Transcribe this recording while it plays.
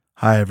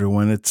Hi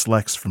everyone, it's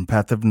Lex from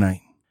Path of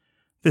Night.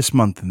 This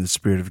month, in the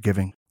spirit of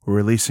giving, we're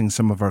releasing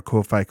some of our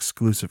Ko-Fi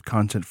exclusive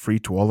content free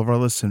to all of our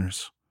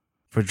listeners.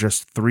 For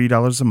just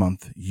 $3 a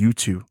month, you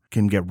too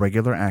can get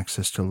regular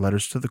access to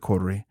Letters to the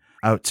Coterie,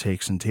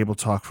 outtakes and table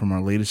talk from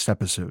our latest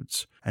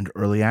episodes, and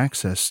early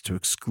access to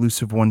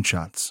exclusive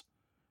one-shots.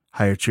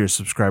 Higher tier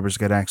subscribers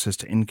get access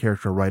to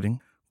in-character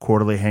writing,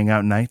 quarterly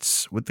hangout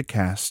nights with the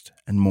cast,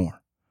 and more.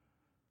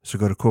 So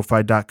go to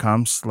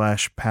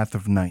ko-fi.com/Path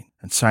of Night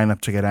and sign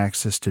up to get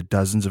access to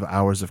dozens of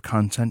hours of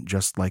content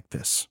just like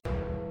this.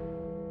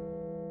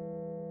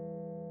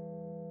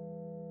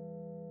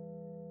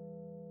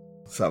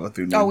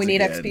 Savathun we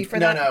need again. XP for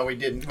that? No, we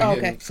didn't.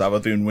 Okay.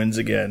 Savathun wins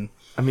again.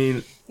 I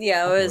mean...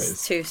 Yeah, it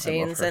was two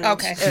scenes. And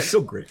okay. She's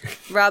so great.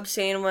 Rob's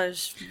scene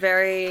was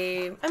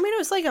very... I mean, it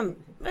was like a...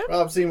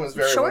 Rob's scene was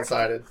very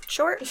one-sided.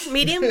 Short?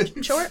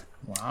 Medium? Short?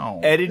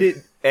 Wow.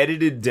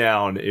 Edited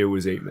down, it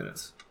was 8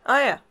 minutes. Oh,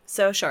 yeah.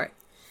 So short.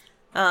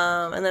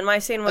 And then my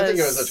scene was... I think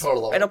it was a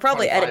total of... It'll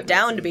probably edit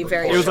down to be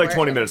very short. It was like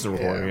 20 minutes of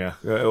recording, yeah.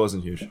 It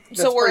wasn't huge.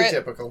 That's pretty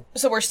typical.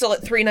 So we're still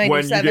at $3.97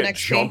 When you get XP.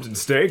 jumped and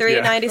staked,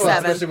 $3.97. Well,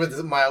 especially with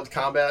the mild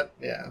combat,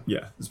 yeah.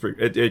 Yeah, it's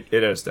pretty... It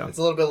edits down. It's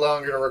a little bit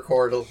longer to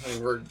record, and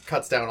it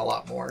cuts down a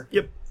lot more.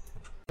 Yep.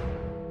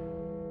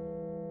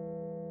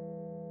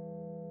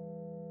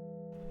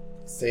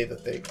 Say the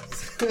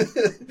things.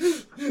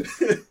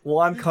 Well,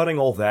 I'm cutting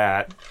all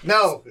that.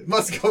 No, it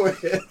must go in.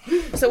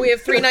 So we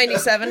have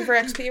 $3.97 for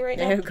XP right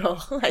now? There you go.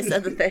 I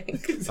said the thing.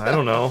 I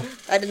don't know.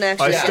 I didn't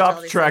actually... I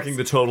stopped tracking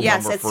the total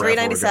yes, number it's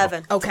forever ago.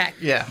 $3.97. Okay.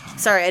 Yeah.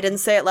 Sorry, I didn't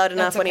say it loud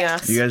enough That's when you okay.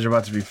 asked. You guys are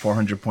about to be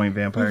 400-point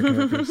vampire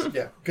characters.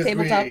 Yeah.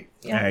 Tabletop.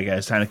 All right,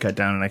 guys, time to cut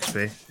down on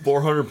XP.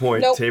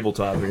 400-point Nope.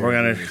 tabletop. We're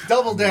gonna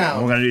double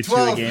down. We're gonna do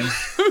 12. 2 a game.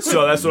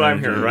 So that's what I'm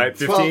hearing, right?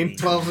 15?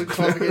 12 a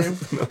game.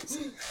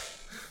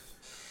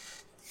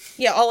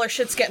 Yeah, all our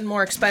shit's getting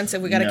more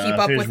expensive. We gotta keep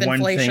up with One thing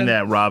inflation.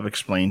 that Rob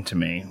explained to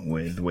me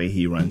with the way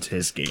he runs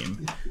his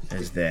game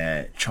is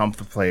that chump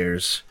the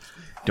players,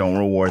 don't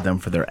reward them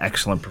for their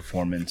excellent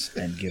performance,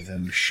 and give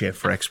them shit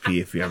for XP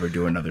if you ever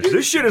do another.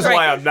 This shit is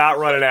why I'm not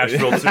running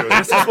Asheville 2.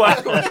 This is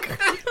why...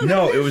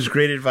 No, it was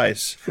great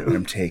advice, and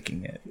I'm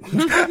taking it.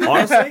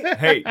 Honestly,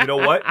 hey, you know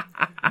what?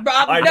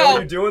 Rob, I know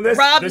you're doing this.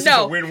 Rob, this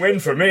no. is a win-win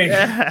for me.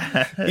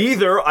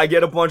 Either I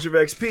get a bunch of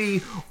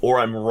XP, or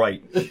I'm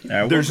right.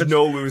 There's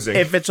no losing.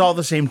 If it's all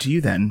the same to you,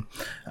 then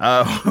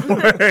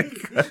Everyone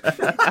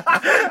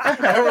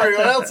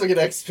else will get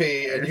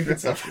XP, and you can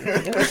suffer.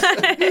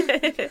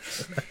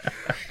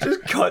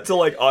 Just cut to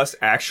like us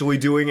actually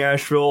doing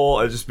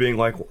Asheville, just being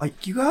like,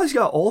 you guys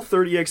got all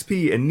 30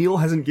 XP, and Neil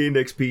hasn't gained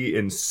XP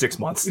in 6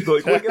 months.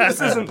 Like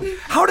this isn't.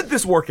 How did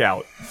this work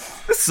out?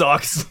 This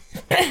sucks.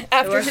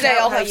 After today,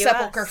 I'll how have you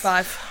Sepulchre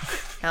asked.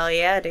 5. Hell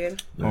yeah,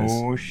 dude. Nice.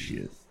 oh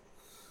shit.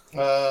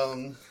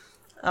 Oh,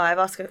 I have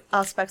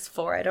Auspex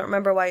 4. I don't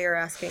remember why you're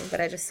asking,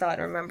 but I just saw it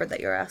and remembered that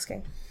you were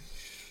asking.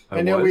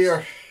 I know we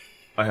are.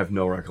 I have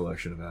no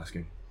recollection of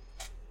asking.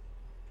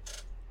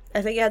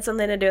 I think it had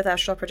something to do with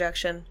astral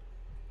projection.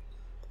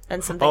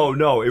 And something. Oh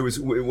no, it was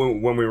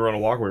when we were on a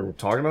walk. We were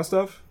talking about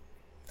stuff.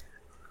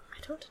 I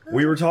don't know.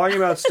 We were talking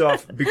about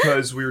stuff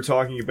because we were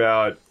talking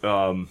about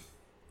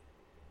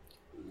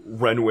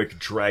Renwick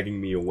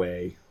dragging me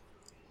away.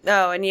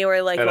 Oh, and you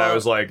were like, And well, I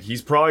was like,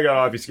 he's probably got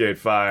Obfuscate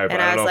 5, but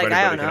and I I don't was know if like,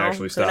 I anybody don't can know.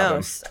 actually Who stop him.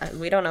 knows?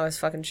 We don't know his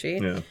fucking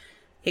sheet. Yeah.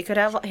 He could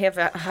have he could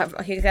have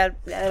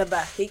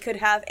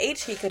 8.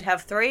 He could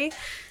have 3.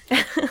 Yeah,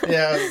 I was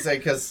gonna say,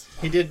 because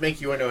he did make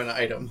you into an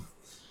item.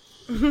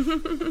 He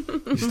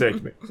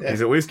staked me. Yeah.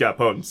 He's at least got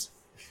potence.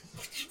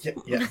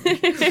 Yeah. We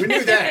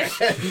knew that.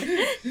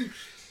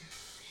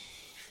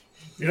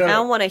 I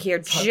don't want to hear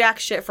jack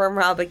shit from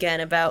Rob again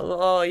about,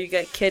 oh, you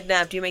get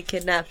kidnapped. You make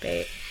kidnap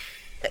bait.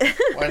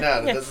 Why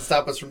not? It doesn't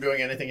stop us from doing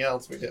anything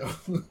else we do.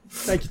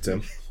 Thank you,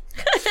 Tim.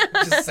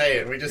 Just say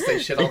it. We just say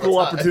shit all the time. Equal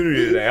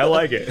opportunity today. I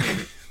like it.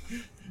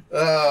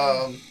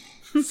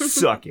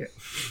 Suck it.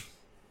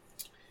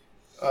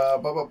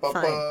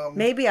 Fine.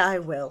 Maybe I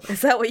will.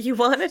 Is that what you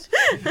wanted?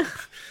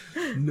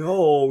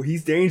 No,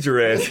 he's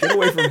dangerous. Get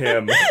away from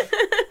him.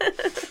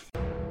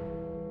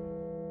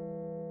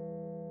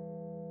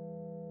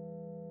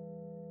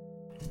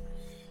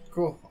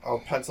 Cool. I'll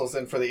pencil us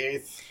in for the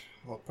 8th.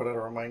 We'll put out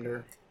a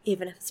reminder.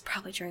 Even if it's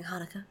probably during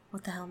Hanukkah.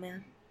 What the hell,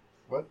 man?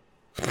 What?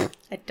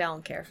 I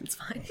don't care if it's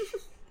fine.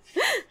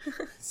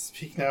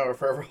 Speak now or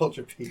forever hold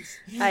your peace.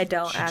 I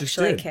don't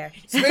actually care.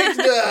 Speak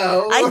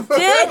now! I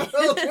did!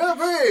 Hold your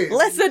peace!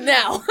 Listen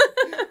now!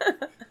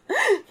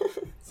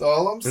 That's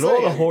all I'm saying.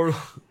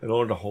 In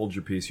order to hold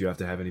your peace, you have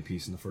to have any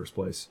peace in the first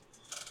place.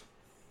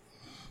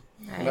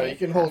 No, you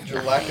can hold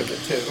your lack of it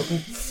too.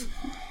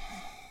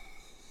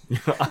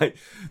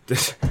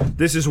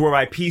 This is where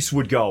my peace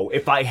would go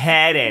if I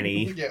had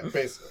any. Yeah,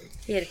 basically.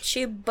 You had to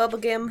chew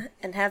bubblegum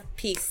and have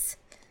peace.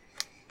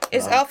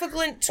 Is Alpha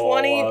Glint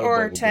 20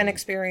 or bubblegum. 10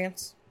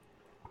 experience?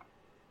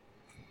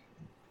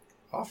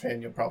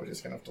 Offhand, you're probably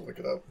just going to have to look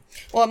it up.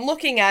 Well, I'm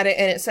looking at it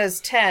and it says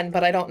 10,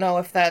 but I don't know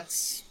if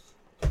that's...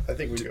 I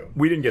think we do.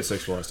 We didn't get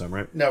 6 last time,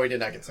 right? No, we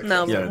did not get 6.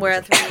 No, Yeah, we're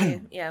at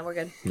 3. Yeah, we're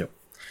good. Yep.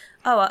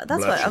 Oh,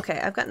 that's Bless what. you. Okay,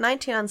 I've got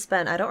 19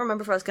 unspent. I don't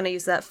remember if I was going to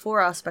use that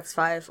for Aspects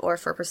 5 or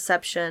for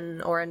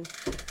Perception or in.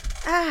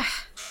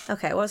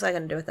 Okay, what was I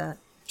going to do with that?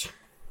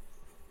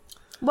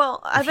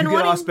 Well, I've If you been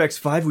get wanting. Auspex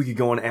 5, we could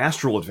go on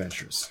astral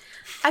adventures.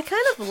 I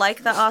kind of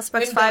like that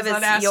Aspects Tim 5 goes on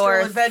is astral your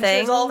adventures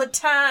thing, all the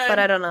time. but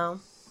I don't know.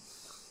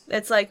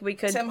 It's like we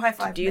could Tim, high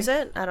five use me.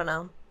 it. I don't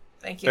know.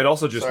 Thank you. It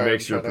also just Sorry,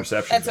 makes your I'm trying to-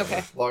 perception. That's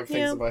okay. Log things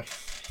Yeah. in my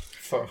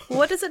phone.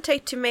 What does it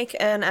take to make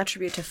an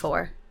attribute to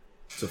 4?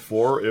 To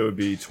 4, it would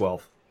be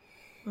 12.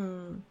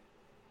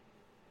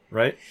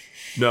 Right?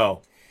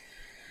 No.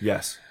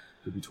 Yes.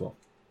 It would be 12.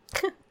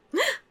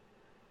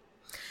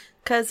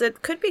 Because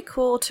it could be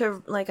cool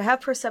to like I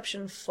have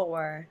Perception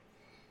 4.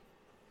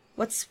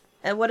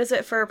 What is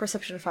it for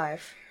Perception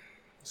 5?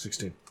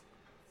 16.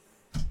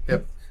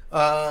 Yep.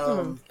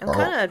 I'm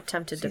kind of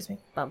tempted Excuse to me.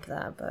 bump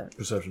that, but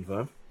Perception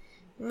 5.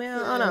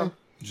 yeah, I don't know.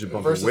 You should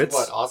bump Versus your wits.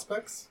 what?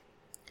 Auspex?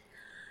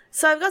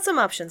 So I've got some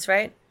options,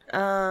 right?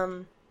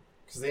 Because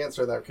the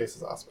answer in that case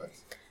is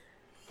Auspex.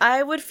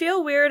 I would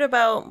feel weird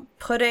about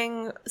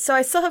putting. So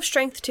I still have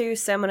Strength 2,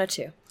 Stamina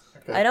 2.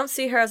 Okay. I don't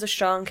see her as a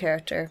strong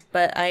character,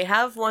 but I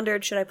have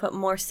wondered should I put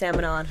more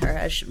stamina on her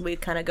as we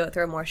kind of go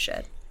through more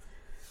shit.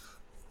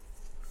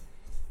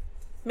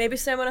 Maybe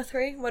Stamina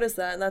 3? What is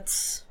that?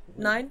 That's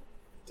 9?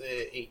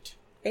 8.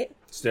 8?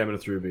 Stamina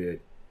 3 would be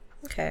 8.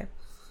 Okay.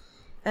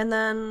 And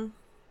then.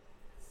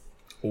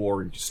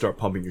 Or you just start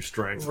pumping your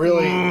strength.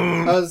 Really,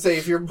 I would say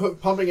if you're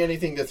pumping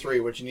anything to 3,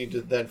 what you need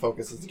to then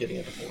focus is getting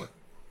it to 4.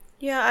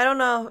 Yeah, I don't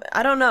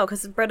know,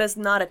 because Britta's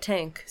not a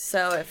tank,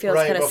 so it feels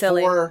Right, kind of but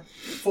silly.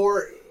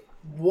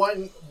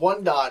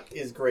 one dot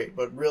is great,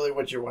 but really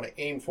what you want to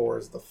aim for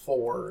is the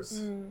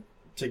 4s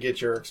to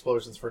get your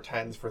explosions for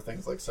 10s for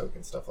things like soak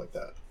and stuff like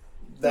that.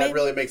 That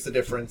really makes a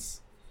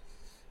difference.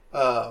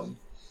 I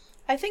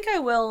think I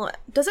will.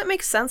 Does it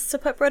make sense to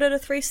put Britta to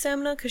 3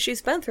 stamina? Because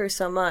she's been through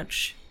so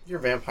much. You're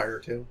a vampire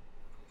too.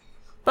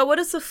 But what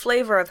is the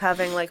flavor of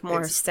having, like, more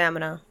It's-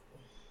 stamina?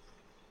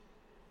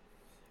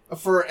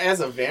 As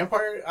a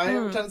vampire, I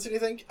have a tendency to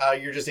think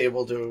you're just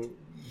able to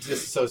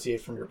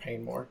disassociate from your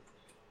pain more.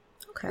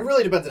 Okay. It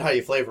really depends on how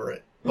you flavor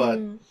it, but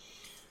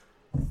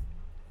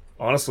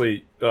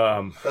Honestly,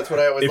 that's what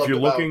I always if loved you're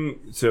about.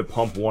 looking to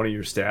pump one of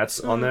your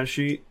stats on that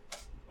sheet,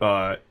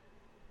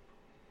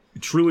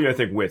 truly I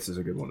think wits is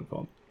a good one to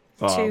pump.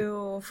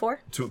 2,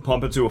 4? To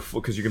pump it to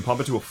because you can pump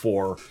it to a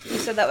 4. You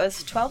said that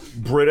was 12?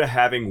 Britta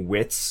having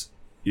wits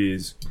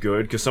is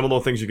good because some of the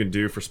things you can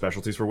do for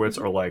specialties for wits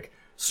are like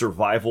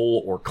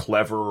survival or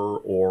clever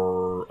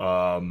or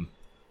quick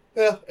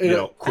like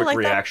that.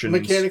 reactions.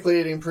 Mechanically,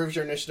 it improves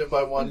your initiative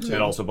by 1 too.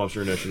 It also bumps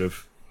your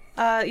initiative.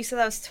 You said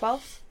that was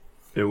 12?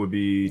 It would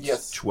be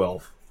Yes.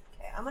 12.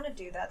 Okay, I'm gonna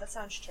do that. That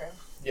sounds true.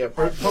 Yeah, I have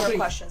more pumping,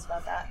 questions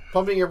about that.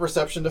 pumping your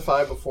perception to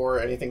 5 before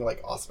anything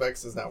like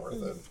Auspex is not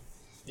worth it.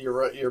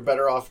 You're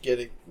better off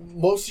getting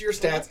most of your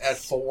stats at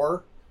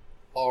 4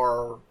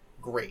 are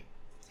great.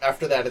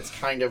 After that, it's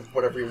kind of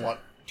whatever you want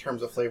in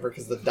terms of flavor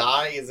because the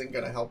die isn't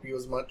going to help you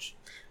as much.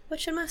 What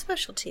should my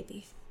specialty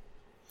be?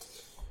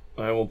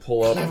 I will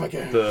pull up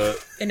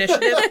the.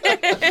 Initiative.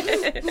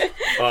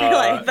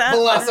 Like that?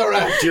 Bless her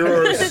out. Here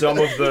are some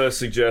of the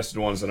suggested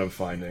ones that I'm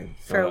finding.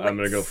 For I'm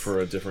going to go wits.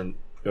 for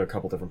a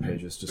couple different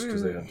pages just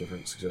because they have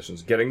different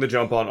suggestions. Getting the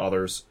jump on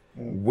others,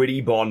 witty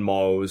bon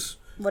mots,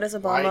 What is a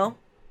bonmo?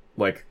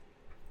 like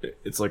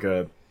it's like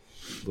a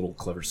little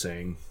clever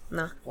saying.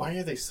 No. Why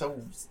are they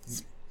so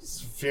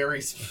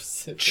very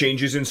specific?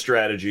 Changes in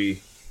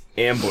strategy,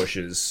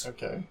 ambushes.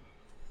 Okay.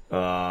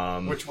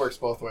 Um, Which works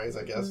both ways,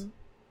 I guess.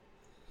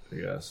 I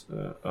guess.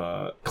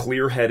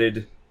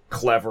 Clear-headed,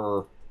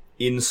 clever,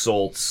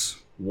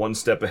 insults, one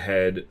step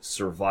ahead,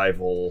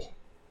 survival.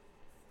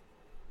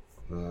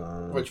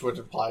 Which would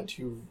apply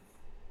to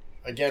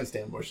against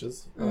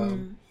ambushes.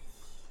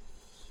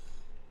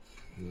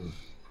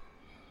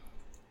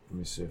 Let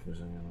me see if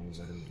there's any other ones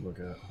I can look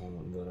at. Hold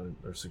on,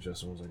 that are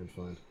suggested ones I can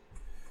find.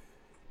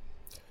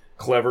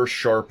 Clever,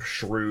 sharp,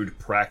 shrewd,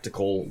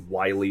 practical,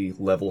 wily,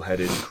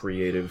 level-headed,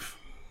 creative.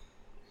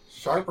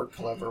 Sharp or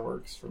clever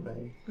works for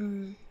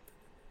me.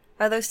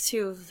 Are those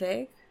two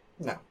vague?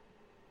 No.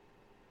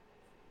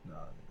 No,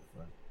 I think that's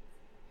fine.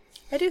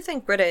 I do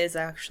think Britta is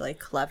actually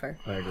clever.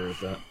 I agree with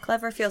that.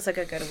 Clever feels like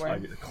a good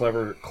word.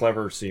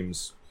 Clever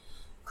seems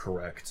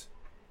correct.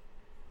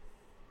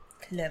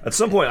 Clever. At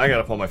some point, I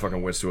gotta put my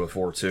fucking wits to a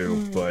 4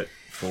 too, but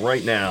for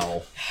right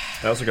now,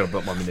 I also gotta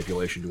put my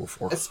manipulation to a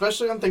 4.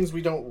 Especially on things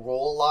we don't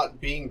roll a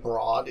lot, being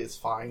broad is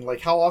fine.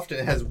 Like, how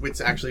often has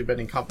wits actually been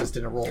encompassed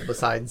in a roll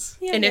besides...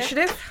 Yeah,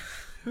 Initiative.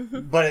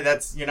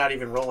 But you're not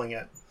even rolling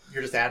it.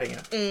 You're just adding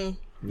it.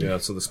 Yeah,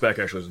 so the spec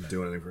actually doesn't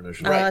do anything for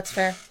initiative. Oh, Right. that's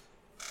fair.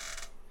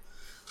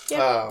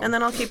 Yeah. And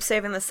then I'll keep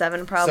saving the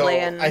 7 probably, So,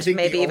 and I think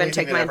the maybe only even thing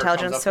take that my ever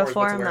comes intelligence up to a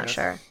for is 4. wits I'm not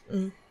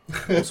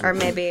awareness. sure. Or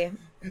maybe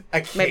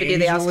Occasionally do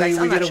the aspects,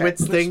 I'm we not get a sure.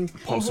 wits thing.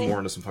 Pump some more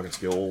into some fucking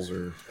skills,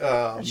 or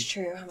that's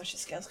true. How much do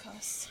scales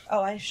cost?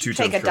 Oh, I should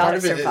 2 take a times dot Part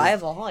of of it is-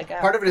 survival. Holy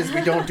cow. Part of it is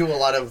we don't do a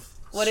lot of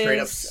What straight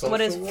up is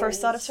social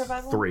first thought of roles?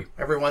 survival? 3.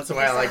 Every once in a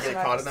while I get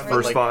caught in them. but,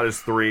 First like, thought is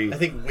 3. I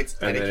think wits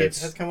and then etiquette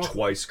it's has come up.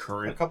 twice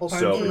current. a couple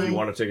times So if already. you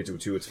want to take it to a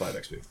 2, it's 5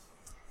 XP.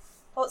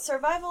 Well,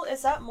 survival,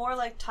 is that more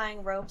like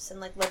tying ropes and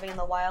like living in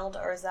the wild,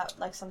 or is that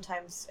like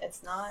sometimes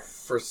it's not?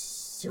 For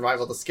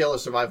survival, the skill or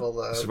survival,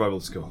 the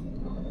Survival skill.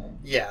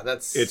 yeah,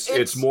 that's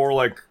It's more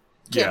like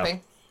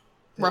Camping.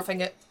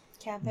 Roughing it.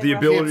 Camping, the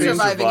ability to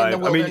Surviving in the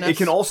survive. I mean, it wilderness.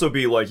 can also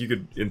be like you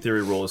could, in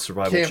theory, roll a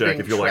survival Camping, check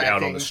if you're like out on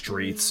tracking. the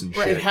streets and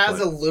Right. shit. it has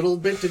but- a little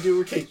bit to do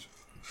with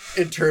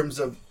in terms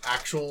of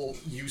actual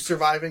you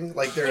surviving.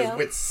 Like there's Yeah.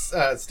 with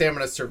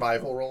stamina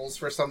survival rolls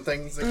for some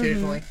things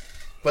occasionally,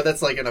 but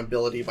that's like an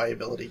ability by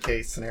ability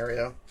case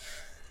scenario.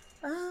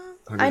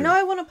 I know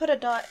I want to put a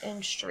dot in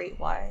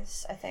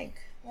Streetwise, I think.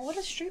 Well, what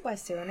does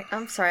Streetwise do?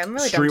 I'm sorry, I'm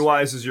really dumb.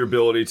 Streetwise is your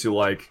ability to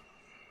like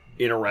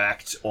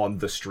interact on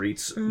the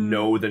streets,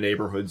 know the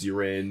neighborhoods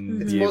you're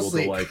in, It's be able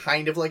mostly to like.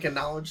 kind of like a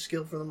knowledge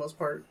skill for the most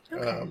part.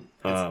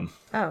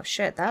 Oh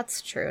shit,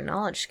 that's true.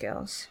 Knowledge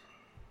skills.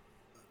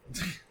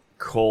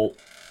 Cult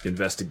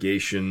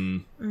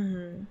investigation.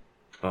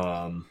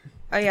 Oh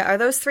yeah, are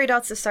those 3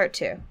 dots to start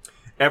too?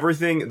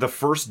 Everything. The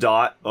first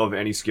dot of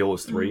any skill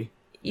is 3.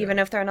 Even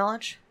if they're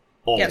knowledge?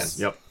 Always. Yes.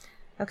 Yep.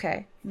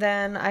 Okay,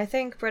 then I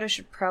think Britta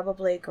should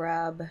probably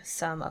grab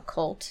some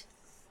occult.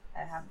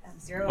 I have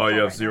 0 Oh, you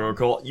have right 0 now.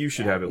 occult. You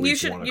should have at You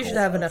least should one you occult. should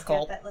have an Let's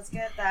occult. let's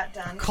get that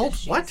done. Occult? because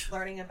she's What?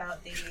 learning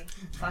about the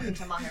fucking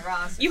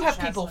Tamahara. So You she have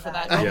has people some for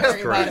of that. I Don't Yeah,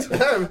 worry about correct.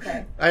 it.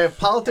 Okay. I have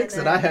politics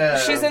and, And I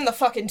have. She's in the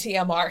fucking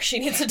TMR. She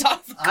needs to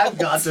talk. I've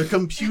got a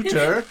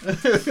computer.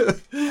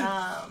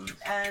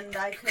 And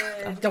I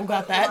could. Don't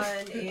got put that.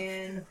 One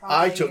in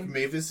I probably- took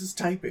Mavis's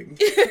typing.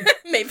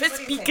 Mavis What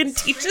do you Beacon think?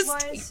 teaches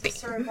Streetwise, typing.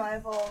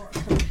 survival,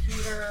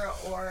 computer,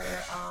 or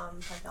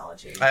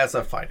technology. I also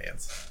have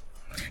finance.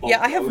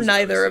 Yeah, I have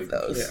neither of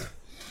those.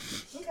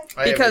 Yeah. Okay.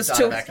 I have Because a dot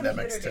to- of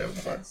academics too.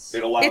 But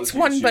It allows It's you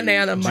one to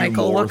banana, do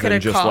Michael. more What could than it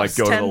just cost? like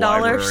go to the $10?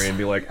 library and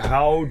be like,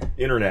 how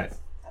internet?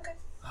 Okay.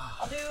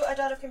 I'll do a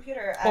dot of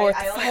computer. Or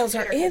I the own a files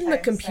are computer in the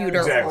type, so- computer.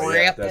 Exactly.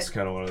 Yeah, Rip. that's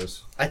kind of one of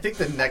those. I think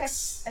the Okay.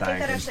 next. I think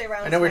that thing. actually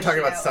rounds I know we're my talking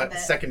sheet about out a bit.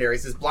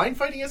 secondaries. Is blind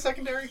fighting a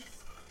secondary?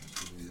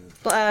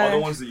 Other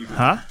ones that you can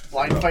Huh?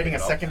 Blind fighting a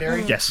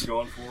secondary? Yes.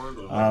 going forward.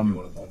 Or you want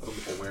to bump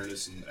them?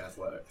 Awareness and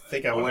athletic. I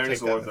think I want to Awareness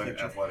take that in and the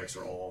future. athletics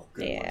are all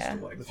good Yeah. ones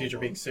to, like, The future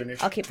being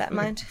soonish. I'll keep that in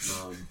mind.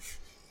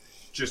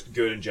 just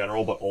good in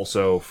general, but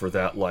also for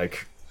that,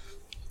 like,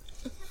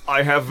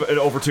 I have an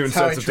overtuned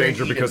How I sense of train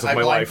danger Eden. because of I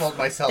my life. blindfold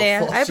myself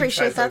Yeah, while I she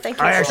appreciate tries that. to- Thank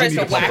you. I actually Tries need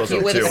to to pump whack those you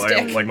up with a too.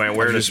 stick. Like my I've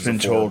awareness just been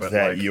is a four, told but,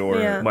 that like, your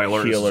Yeah. my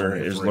alertness healer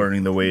only is 3.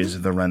 learning the ways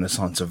of the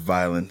renaissance of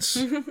violence.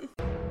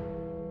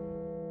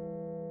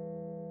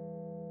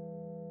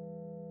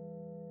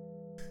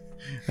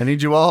 I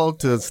need you all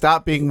to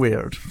stop being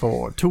weird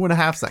for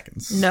 2.5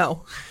 seconds.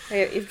 No.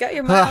 Hey, you've got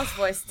your Miles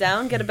voice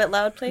down. Get a bit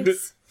loud,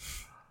 please.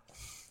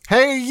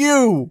 Hey,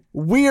 you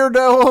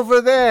weirdo over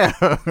there!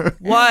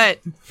 What?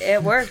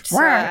 It worked. So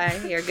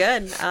you're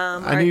good.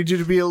 I need you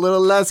to be a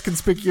little less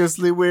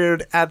conspicuously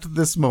weird at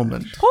this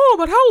moment. Oh,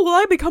 but how will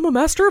I become a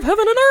master of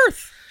heaven and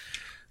earth?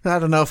 I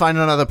don't know. Find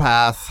another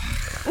path.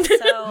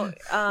 So,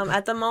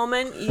 at the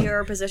moment,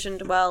 you're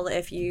positioned well.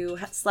 If you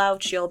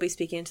slouch, you'll be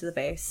speaking into the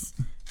bass.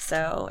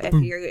 So, if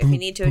you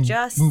need to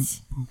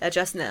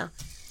adjust now.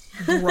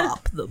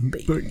 Drop the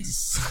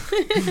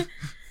bass.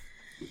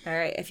 All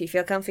right. If you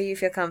feel comfy, you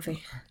feel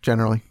comfy.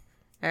 Generally.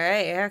 All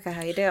right, Erica,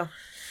 how you do?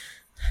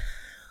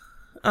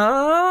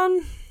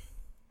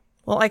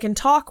 Well, I can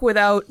talk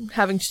without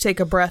having to take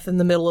a breath in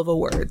the middle of a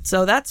word,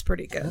 so that's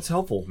pretty good. That's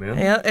helpful, man.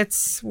 Yeah,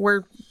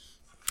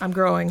 I'm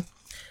growing.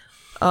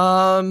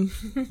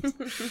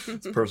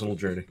 It's a personal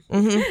journey.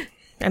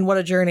 And what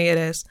a journey it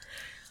is.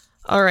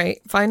 All right,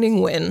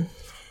 finding Win.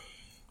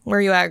 Where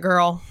you at,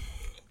 girl?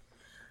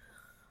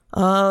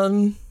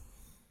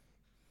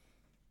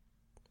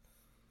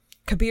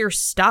 Kabir,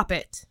 stop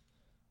it.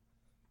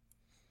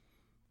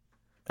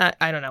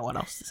 I don't know what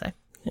else to say.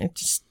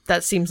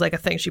 That seems like a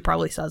thing she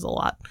probably says a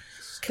lot.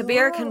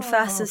 Kabir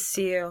confesses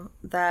to you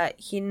that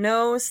he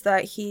knows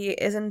that he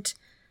isn't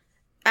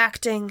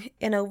acting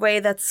in a way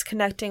that's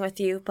connecting with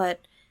you,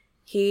 but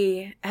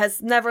he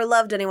has never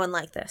loved anyone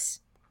like this.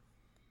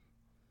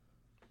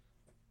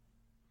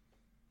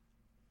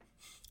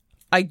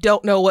 I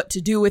don't know what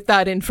to do with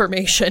that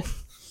information.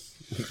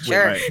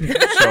 Sure. Right.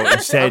 So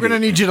instead, I'm gonna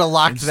need you to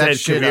lock that instead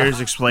shit Kabir up. is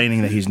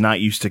explaining that he's not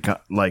used to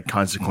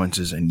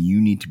consequences, and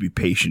you need to be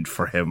patient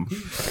for him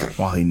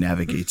while he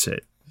navigates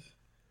it.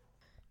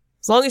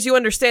 As long as you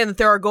understand that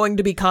there are going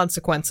to be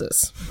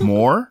consequences.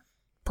 More?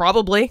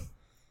 Probably.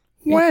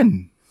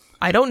 When?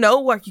 I don't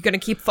know. Are you going to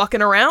keep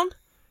fucking around?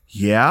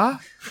 Yeah?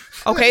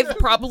 Okay,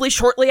 probably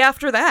shortly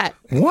after that.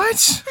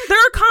 What? There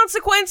are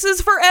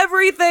consequences for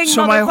everything,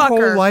 So my motherfucker.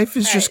 whole life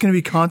is just Hey, going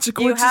to be You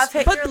consequences? have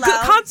hit But your the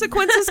loud.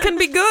 consequences can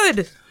be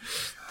good.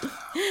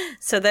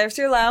 So there's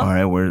your loud. All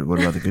right, what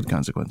about the good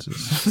consequences?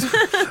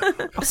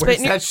 I'll spit Where's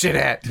in your, that shit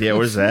at? Yeah,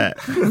 where's that?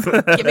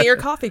 give me your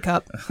coffee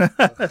cup.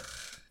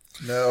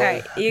 No. All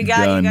right, you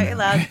got Done. your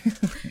loud.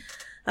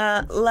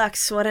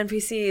 Lex, what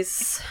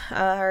NPCs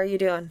are you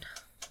doing?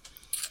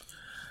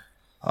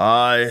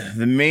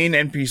 The main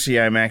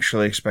NPC I'm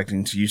actually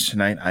expecting to use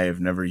tonight, I have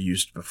never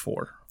used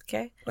before.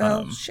 Okay.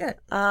 Well, shit.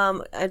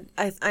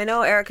 I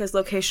know Erica's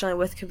locationally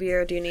with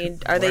Kabir. Do you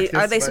need? Are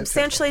they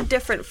substantially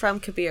different from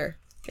Kabir?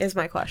 Is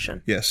my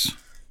question. Yes.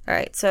 All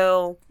right.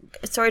 So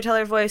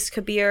storyteller voice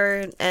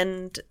Kabir,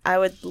 and I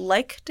would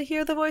like to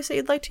hear the voice that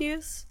you'd like to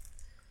use.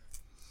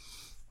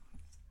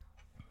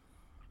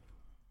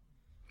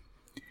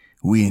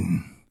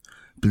 Win,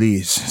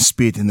 please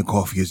spit in the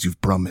coffee as you've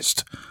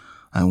promised.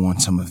 I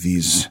want some of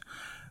these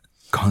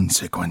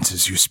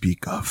consequences you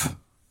speak of.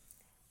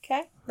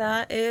 Okay,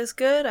 that is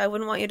good. I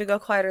wouldn't want you to go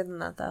quieter than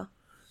that, though.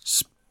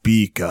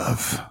 Speak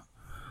of.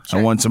 Sure.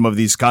 I want some of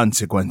these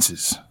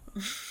consequences.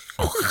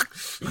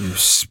 You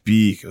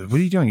speak. What are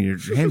you doing? Your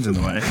hands in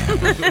the way.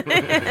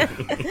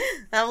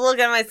 I'm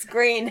looking at my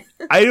screen.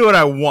 I do what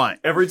I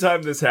want. Every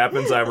time this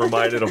happens, I'm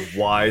reminded of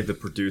why the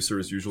producer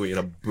is usually in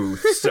a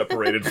booth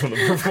separated from the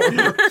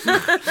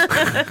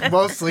performer.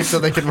 Mostly so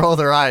they can roll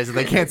their eyes and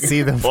they can't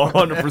see them.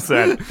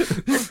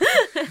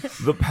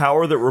 100%. The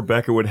power that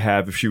Rebecca would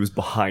have if she was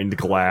behind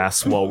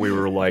glass while we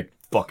were, like,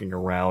 fucking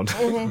around.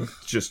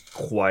 Just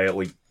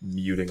quietly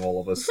muting all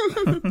of us.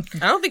 I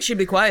don't think she'd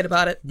be quiet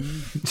about it.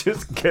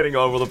 Just getting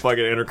over the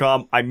fucking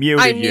intercom. I'm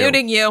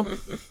muting you.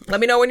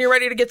 Let me know when you're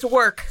ready to get to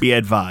work. Be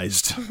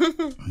advised.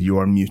 You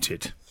are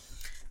muted.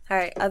 All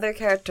right, other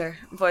character.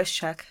 Voice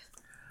check.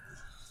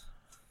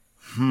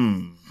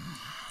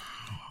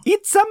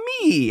 It's a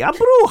me, a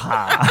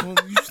bruja. Well,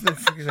 usually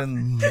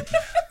freaking...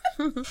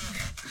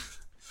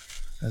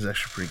 That's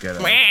actually pretty good.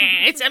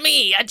 It's a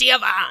me, a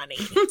Giovanni.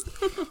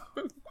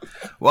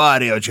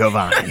 Wario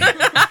Giovanni.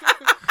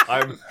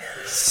 I'm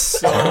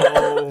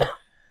so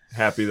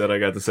happy that I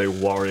got to say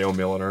Wario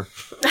Milliner.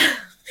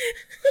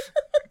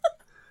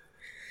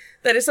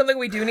 That is something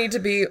we do need to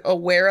be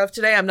aware of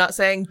today. I'm not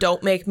saying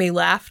don't make me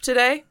laugh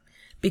today,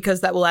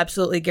 because that will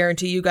absolutely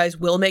guarantee you guys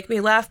will make me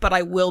laugh, but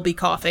I will be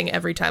coughing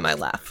every time I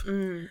laugh.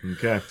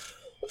 Okay.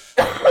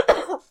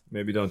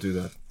 Maybe don't do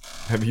that.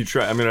 Have you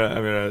tried? I'm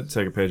gonna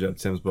take a page out of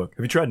Tim's book.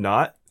 Have you tried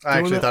not? I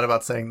actually thought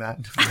about saying that.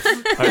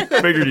 I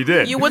figured you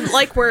did. You wouldn't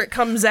like where it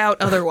comes out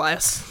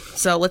otherwise.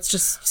 So let's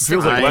just stick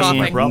Feels with like less of my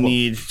coughing. problem. I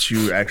need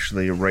to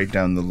actually write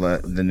down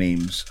the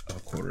names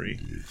of Coterie,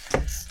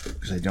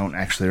 because I don't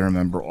actually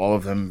remember all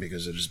of them,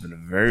 because it has been a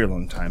very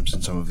long time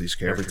since some of these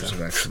characters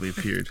have actually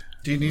appeared.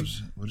 Do you need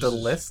the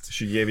list?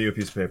 She gave you a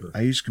piece of paper.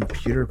 I use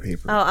computer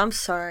paper. Oh, I'm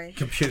sorry.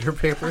 Computer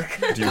paper?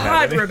 Do you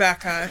have God, any?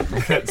 Rebecca.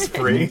 That's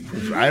free.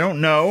 I don't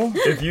know.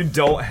 If you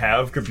don't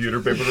have computer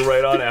paper to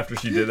write on after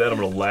she did that, I'm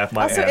gonna laugh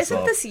my Also, ass isn't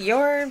off. this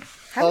your...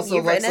 Haven't Also,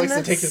 you Lex written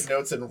likes to take this? his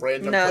notes in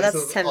random No, that's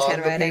places Tim's on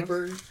handwriting. the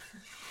paper.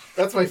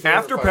 That's my favorite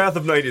After part. Path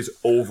of Night is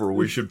over,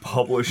 we should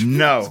publish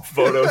No.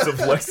 photos of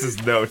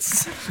Lex's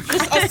notes.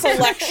 Just a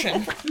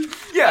selection.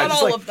 Yeah, Not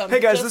just all like, of them, hey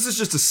guys, just- this is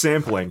just a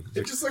sampling.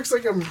 It just looks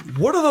like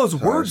What do those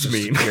words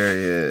mean?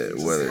 it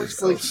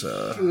looks like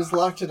he was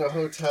locked in a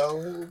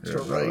hotel to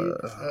write,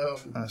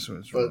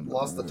 but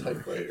lost the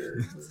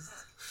typewriter.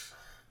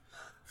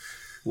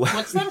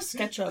 What's that a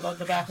sketch of on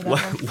the back of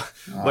that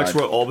one? Lex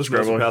wrote all the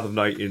scripts of scribbling. Path of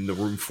Night in the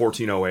room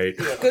 1408.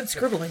 Good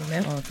scribbling,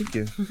 man. Oh, thank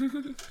you.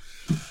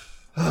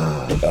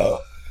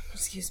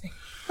 Excuse me.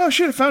 Oh,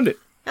 shit, I found it.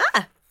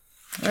 Ah!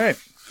 All right.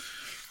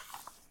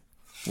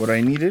 What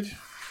I needed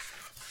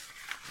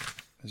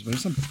is very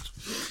simple.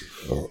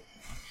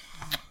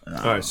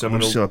 Alright, so I'm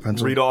wanna steal a going to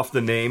pencil? read off the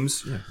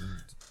names. I'm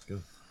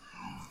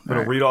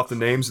going to read off the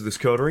names of this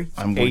coterie.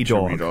 I'm going to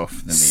A-Dog, read off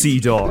the names.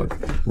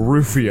 C-Dog,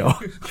 Rufio.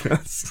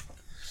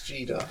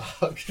 G-Dog.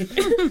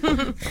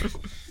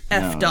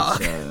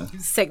 F-Dog.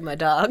 Sigma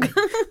dog.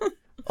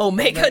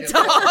 Omega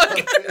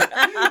Dog.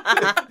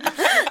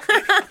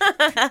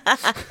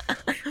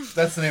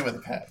 That's the name of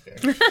the pet.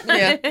 Okay?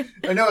 Yeah.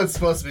 I know it's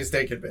supposed to be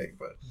Steak and Bake,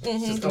 but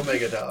it's just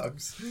Omega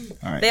Dogs.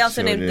 All right, They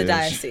also so named it the is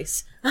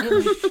diocese.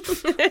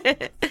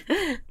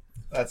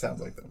 That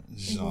sounds like them.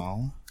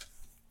 Zal,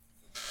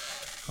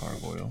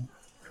 Gargoyle,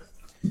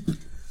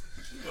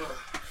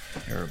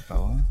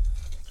 Arabella.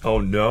 Oh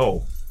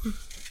no.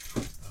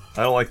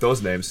 I don't like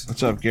those names.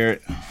 What's up,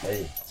 Garrett?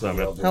 What's up,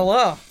 man?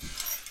 Hello.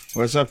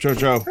 What's up,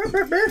 JoJo?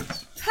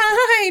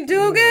 Hi,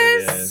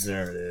 Dugas.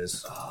 There it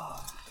is.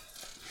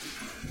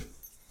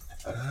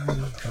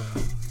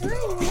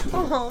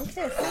 Oh,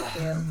 okay, thank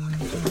you.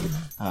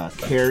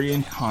 Carrie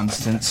and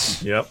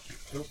Constance. Yep.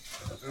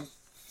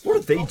 What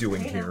are they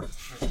doing here?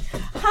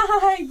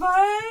 Hi,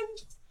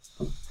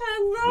 bud.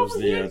 Hello, Was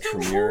the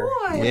Tremere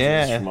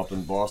Yeah. from up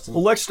in Boston?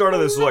 Well, Lex started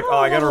this like, oh,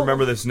 I gotta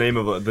remember this name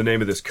of the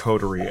name of this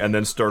coterie, and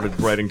then started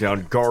writing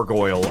down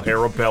Gargoyle,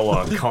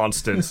 Arabella,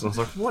 Constance. And I was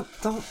like, what?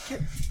 Don't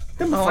get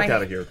the fuck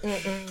out of here.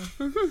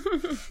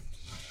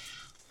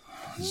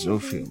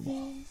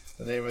 Zophiel.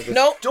 The name of this,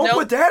 Nope. Don't nope.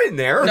 put that in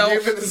there. the No. name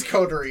of this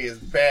coterie is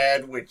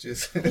Bad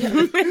Witches.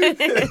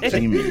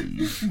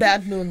 Demon.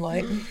 Bad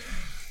Moonlight.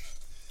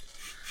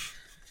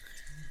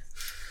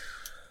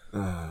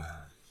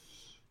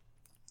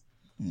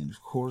 And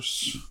of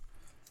course,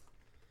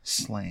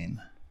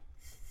 Slain.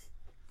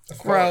 Of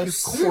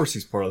Gross. course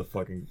he's part of the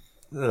fucking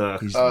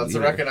It's a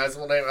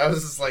recognizable name. I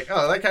was just like,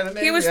 oh, that kind of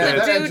name. He was yeah, the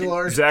that dude-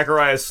 Edgelord.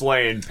 Zachariah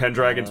Slane,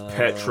 Pendragon's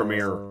pet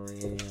Tremere.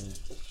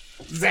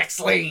 Zach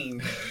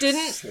Slane.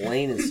 Didn't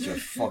Slane is such a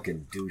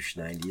fucking douche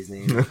 90s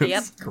name.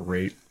 Yep.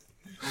 Great.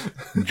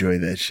 Enjoy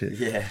that shit.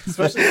 Yeah.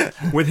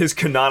 With his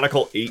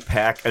canonical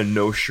 8-pack and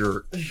no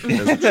shirt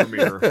as a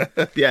Tremere.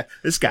 Yeah,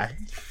 this guy.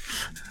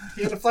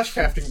 He had a flesh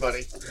crafting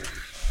buddy.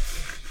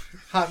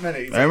 Hot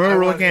minute. He's I like,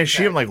 remember want looking an at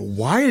she, I'm eight-pack. like,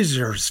 why is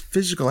her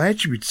physical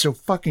attributes so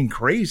fucking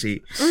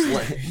crazy?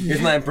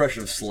 Here's my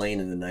impression of Slane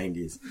in the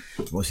 90s.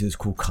 Want to see this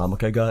cool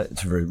comic I got?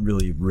 It's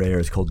really rare.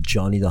 It's called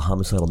Johnny the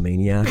Homicidal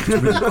Maniac. It's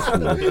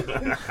really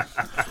cool.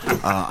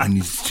 I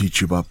need to teach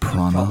you about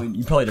prana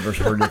You probably never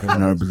heard anything.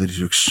 and our ability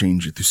to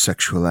exchange it through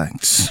sexual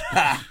acts.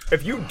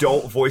 If you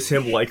don't voice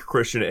him like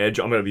Christian Edge,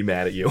 I'm going to be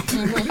mad at you.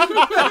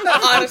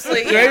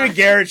 honestly, yeah. Maybe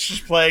Garrett's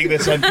just playing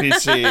this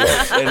NPC,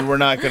 and we're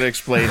not going to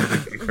explain to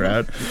the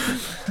crowd.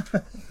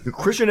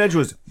 Christian Edge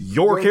was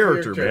your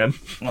character, man.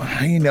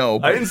 I know, I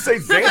but didn't say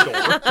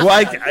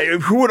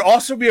Xandor. who would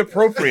also be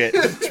appropriate?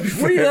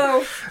 We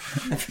know.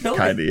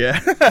 Kind of, yeah.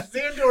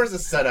 Xandor's a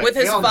setup. with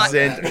his We all know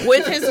that.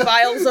 with his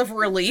vials of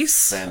release.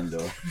 Sando.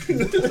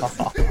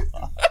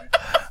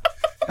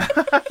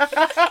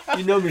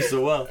 You know me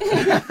so well.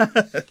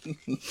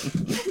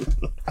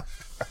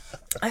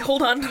 I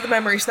hold on to the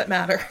memories that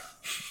matter.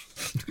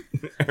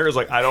 Aaron's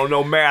like, I don't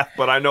know math,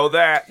 but I know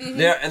that.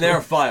 There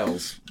are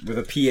files with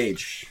a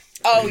PH.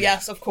 Oh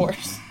yes, of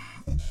course.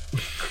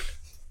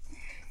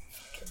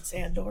 Fucking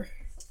Xandor.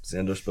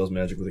 Xandor spells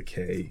magic with a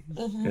K,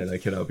 and I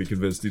cannot be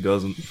convinced he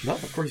doesn't. No,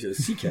 of course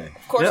it's CK.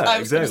 Of course, Yeah, I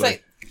was going to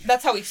exactly. say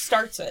that's how he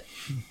starts it.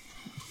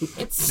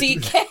 It's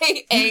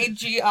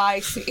CKAGIC.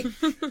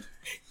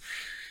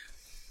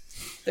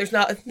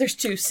 There's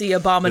two C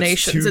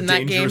abominations It's too in that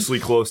game. dangerously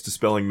close to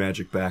spelling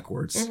magic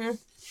backwards.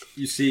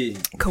 You see,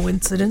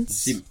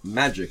 Coincidence?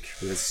 magic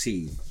with a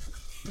C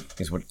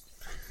is what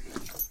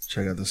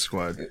Check out the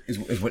squad.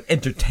 is what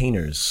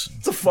entertainers.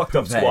 It's a fucked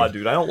up squad,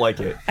 dude. I don't like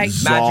it.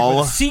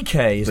 Zal, Magic with CK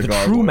is the true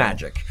gargoyle.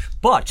 magic.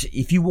 But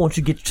if you want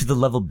to get to the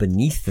level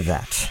beneath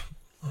that,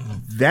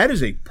 that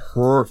is a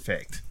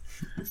perfect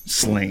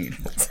Slane.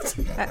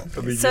 So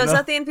is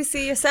that the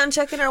NPC you're sound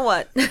checking or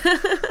what?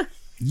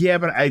 Yeah,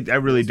 but I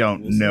really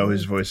don't know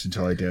his voice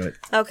until I do it.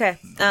 Okay.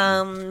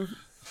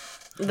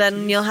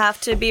 Then you'll have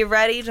to be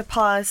ready to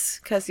pause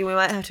because we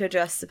might have to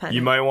adjust depending.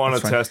 You might want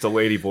to fine. test a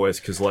lady voice,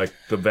 because, like,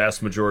 the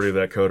vast majority of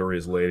that coterie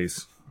is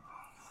ladies.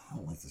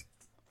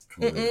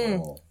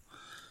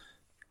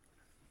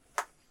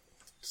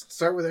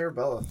 Start with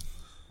Arabella.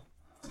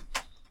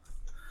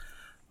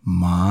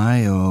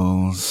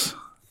 Miles,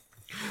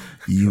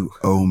 you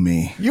owe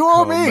me. You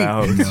owe me.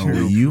 No,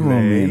 you owe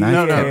me, and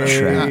I kept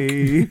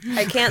track.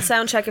 I can't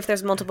sound check if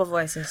there's multiple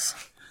voices.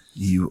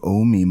 You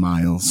owe me,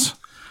 Miles,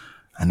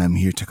 and I'm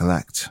here to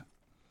collect.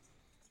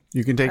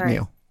 You can take All right.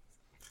 Neil.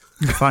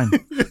 Fine.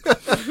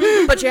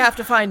 But you have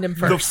to find him The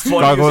first.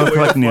 funniest Gargoyle way to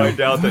collect Neil.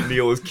 find out that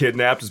Neil is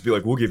kidnapped is be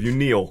like, we'll give you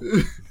Neil.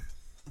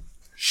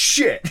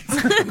 Shit.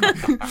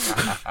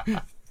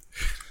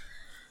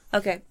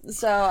 Okay,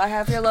 so I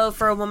have your load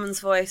for a woman's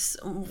voice.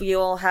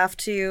 You'll have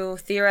to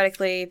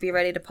theoretically be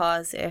ready to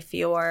pause if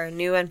your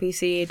new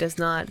NPC does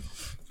not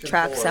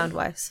track forward. sound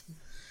wise.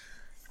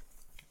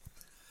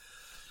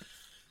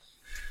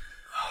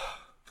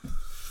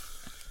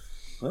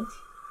 what?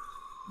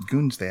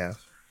 Goons they have.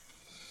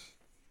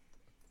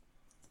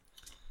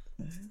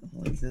 I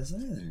don't like this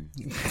either.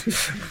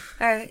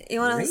 All right, you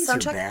want to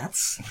sound check?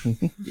 bats.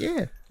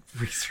 Yeah.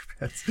 Razor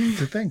bats.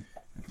 It's a thing.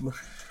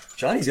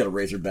 Johnny's got a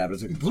razor bat, but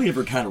it's a completely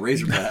different kind of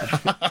razor bat.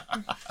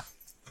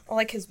 I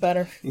like his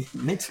better.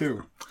 Me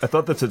too. I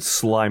thought that said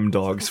slime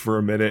dogs for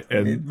a minute,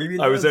 and Maybe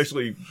it I was does.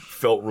 actually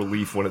felt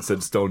relief when it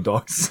said stone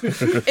dogs.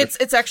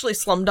 It's actually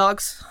Slum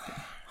Dogs.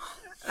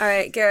 All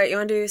right, Garrett, you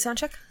want to do sound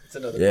check? It's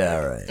another. Yeah,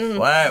 all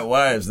right.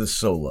 Why is this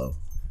so low?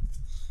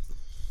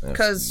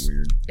 Because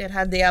it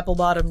had the apple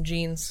bottom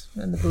jeans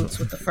and the boots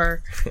with the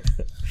fur.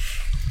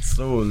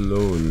 So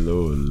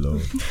low.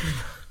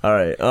 All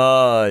right.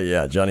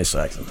 Yeah, Johnny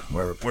Saxon.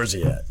 Where's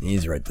he at?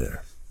 He's right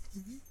there.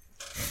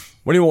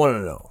 What do you want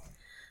to know?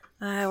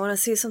 I want to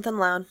see something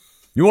loud.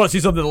 You want to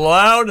see something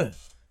loud? There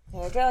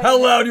we go. How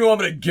loud do you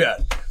want me to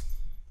get?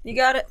 You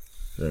got it.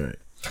 All right.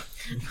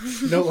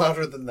 No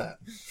louder than that.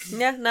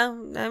 Yeah,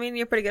 no, I mean,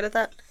 you're pretty good at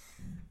that.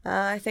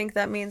 I think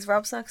that means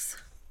Rob's next.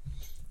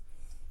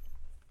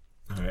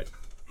 All right.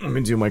 Let me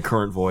do my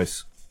current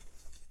voice.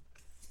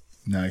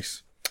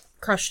 Nice.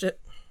 Crushed it.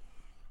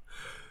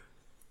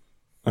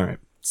 All right.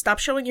 Stop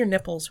showing your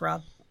nipples,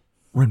 Rob.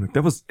 Renwick,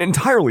 that was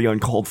entirely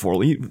uncalled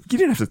for. You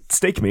didn't have to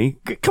stake me.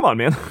 Come on,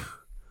 man.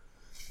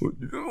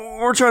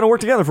 We're trying to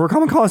work together for a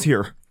common cause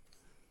here.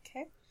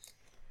 Okay.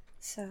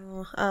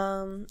 So,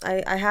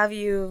 I have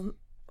you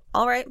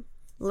all right,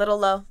 little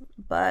low,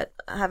 but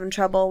having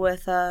trouble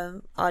with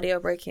audio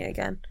breaking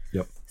again.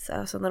 Yep.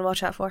 So something to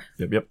watch out for.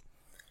 Yep.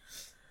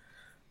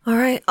 All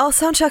right, I'll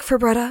sound check for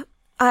Britta.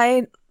 All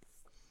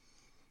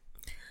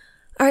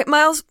right,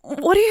 Miles,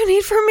 what do you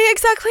need from me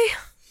exactly?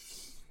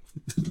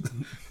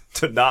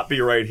 To not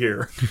be right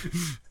here.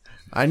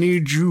 I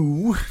need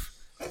you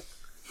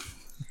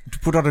to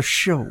put on a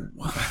show. Okay,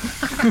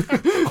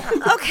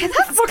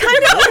 that's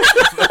kind of.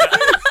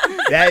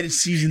 That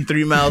is season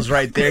 3 miles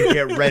right there.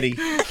 Get ready.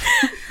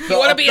 You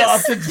want to be a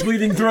Optics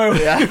bleeding through.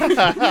 you want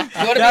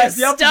to be a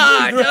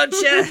star, don't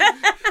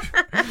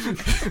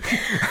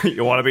you?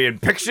 You want to be in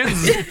pictures?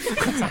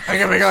 I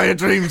can make all your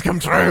dreams come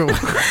true.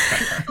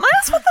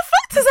 Miles, what the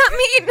fuck does that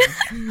mean?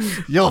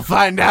 You'll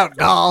find out,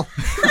 doll.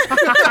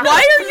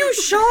 Why are you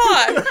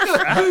Shaw?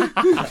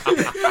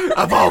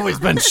 I've always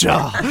been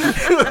Shaw.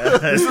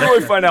 This is where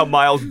we find out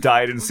Miles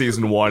died in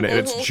season 1, and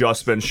it's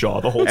just been Shaw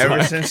the whole time.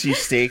 Ever since he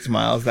staked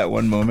Miles that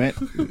one moment,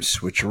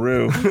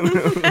 switcheroo.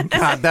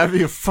 God, that'd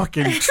be a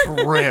fucking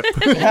trip.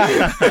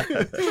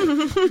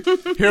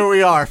 Here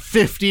we are,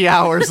 50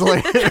 hours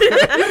later.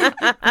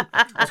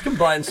 Let's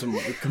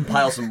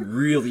compile some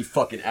really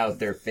fucking out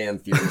there fan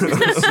theories.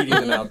 Let's seeding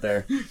them out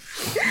there.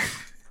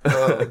 All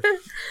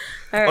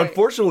right.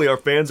 Unfortunately, our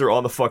fans are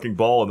on the fucking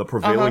ball, and the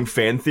prevailing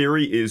fan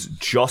theory is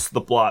just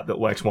the plot that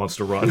Lex wants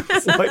to run.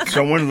 It's like,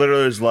 Someone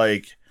literally was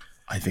like,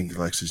 I think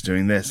Lex is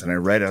doing this. And I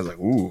read it, I was like,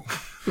 ooh.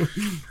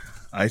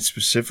 I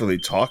specifically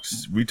talked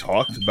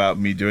about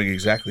me doing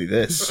exactly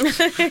this.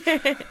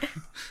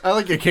 I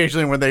like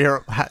occasionally when they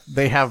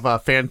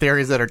have fan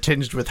theories that are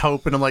tinged with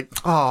hope, and I'm like,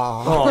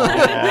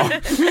 oh,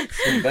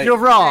 you're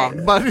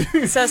wrong. But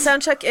So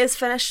sound check is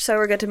finished, so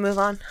we're good to move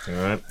on. all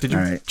right. did you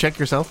All right. check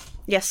yourself?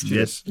 Yes.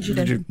 Yes.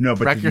 Did you No,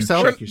 but wreck did you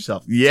yourself? check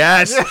yourself?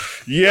 Yes.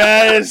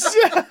 Yes.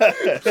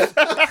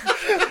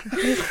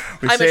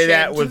 We I'm say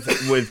that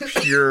ashamed. with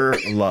pure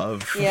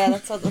love. Yeah,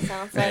 that's what the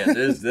sound says.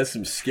 Man, there's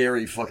some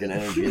scary fucking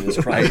energy in this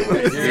triangle.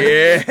 Right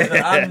here.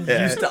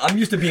 Yeah. I'm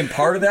used to being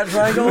part of that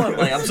triangle. I'm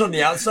just on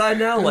the outside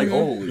now. Like,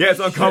 holy. Yeah, it's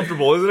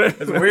uncomfortable, isn't it?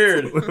 It's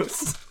weird.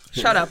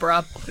 Shut up,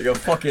 Rob. Like a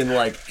fucking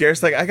like.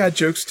 Garrett's like, I got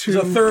jokes too.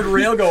 There's a third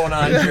rail going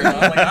on here.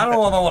 I'm like, I don't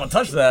know if I want to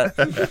touch that.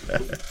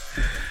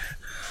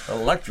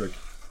 Electric.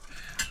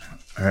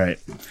 All right.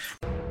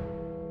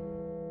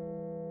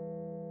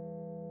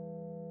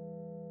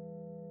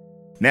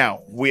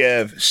 Now, we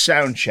have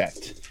sound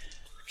checked. A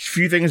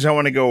few things I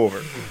want to go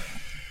over.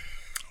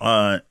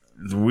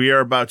 We are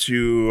about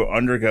to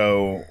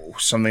undergo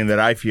something that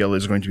I feel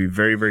is going to be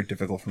very, very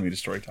difficult for me to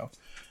storytell.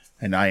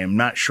 And I am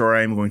not sure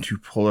I am going to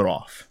pull it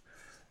off.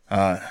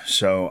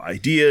 So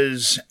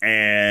ideas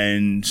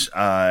and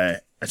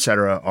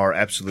etc. are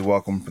absolutely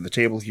welcome for the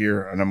table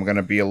here. And I'm going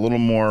to be a little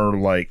more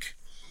like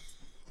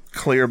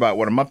clear about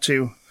what I'm up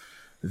to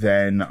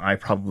than I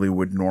probably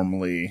would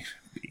normally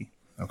be.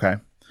 Okay?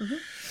 Mm-hmm.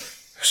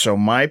 So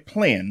my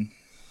plan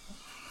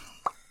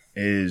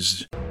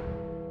is...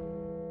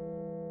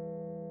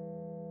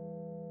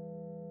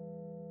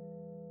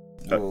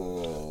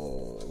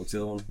 What's the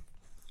other one?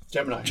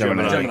 Gemini.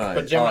 Gemini.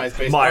 But Gemini's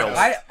based Miles.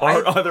 on...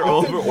 Are either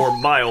over or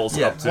Miles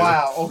Yeah. up to?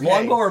 Wow, okay.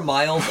 Longbow or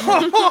Miles?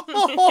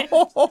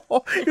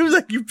 It was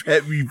like, you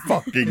pet me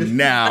fucking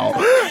now.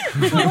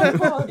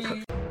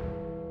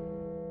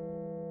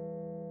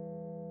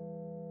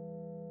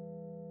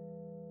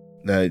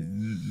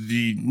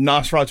 The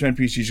Nosferatu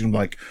NPC is going to be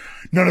like,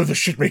 none of this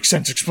shit makes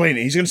sense, explain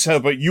it. He's going to say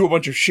about you a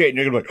bunch of shit, and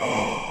you're going to be like,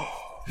 oh,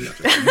 you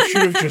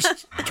should have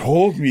just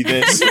told me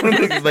this.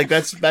 Like,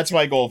 that's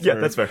my goal for Yeah,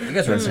 that's fair. You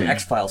guys are in some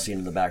X-Files scene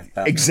in the back.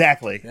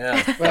 Exactly.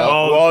 Yeah.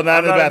 Well,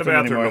 not in the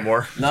bathroom no anymore.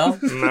 more. No?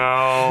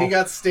 No. He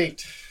got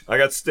staked. I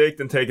got staked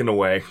and taken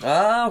away.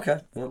 Ah, okay.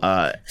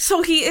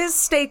 So he is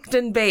staked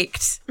and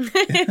baked.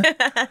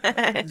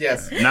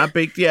 Yes. Not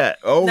baked yet.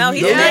 Oh, No,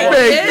 he's baked.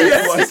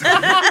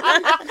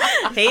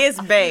 He is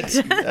baked.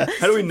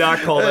 How do we not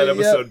call that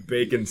episode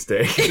Bacon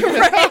Steak?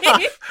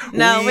 Right?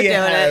 No, we're We doing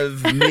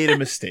it. have made a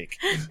mistake.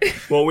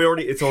 Well,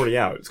 it's already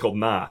out. It's called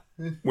Nah,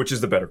 which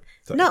is the better.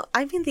 title. No,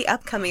 I mean the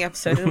upcoming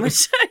episode in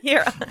which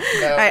you're. No,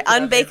 All right, we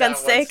cannot unbake do on that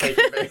one, steak. steak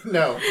and bake.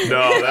 No.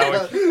 No,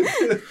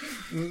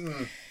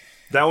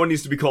 that one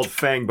needs to be called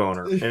Fang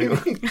Boner.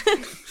 Anyway.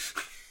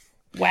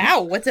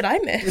 Wow, what did I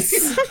miss?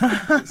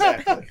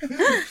 Exactly.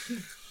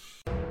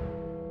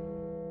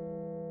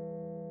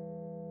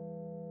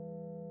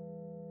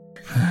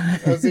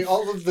 See,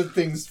 all of the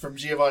things from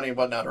Giovanni and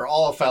whatnot are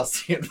all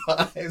Faustian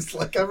vibes.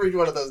 Like, every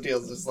one of those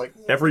deals is like...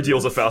 Every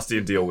deal's a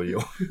Faustian deal with you.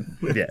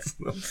 Yes.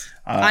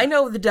 I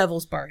know the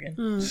devil's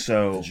bargain.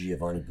 So,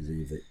 Giovanni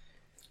believe that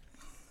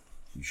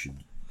you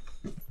should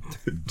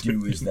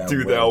do as thou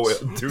Do thou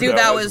wilt. Do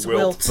thou as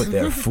wilt. But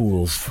they're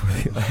fools.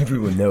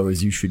 Everyone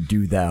knows you should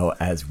do thou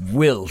as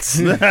wilt.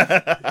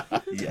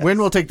 Wynn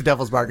will take the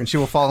devil's bargain. She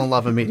will fall in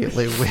love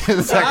immediately with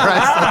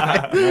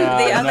Zacharias.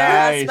 The other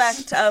nice.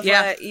 aspect of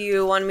Yeah. what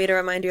you wanted me to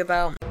remind you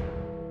about.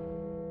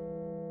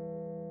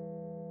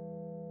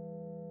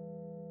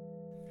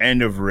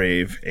 end of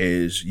rave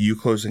is you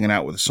closing it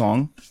out with a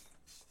song.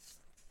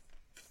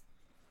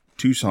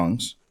 2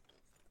 songs.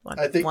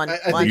 I think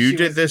You she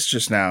did was- this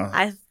just now.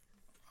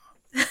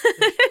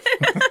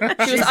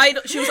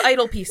 She was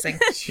idle piecing.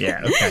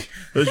 Yeah, okay.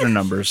 Those are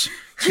numbers.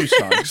 2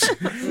 songs.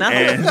 No.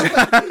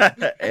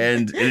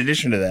 And in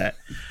addition to that,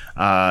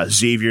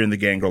 Xavier and the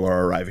Gangrel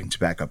are arriving to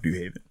back up New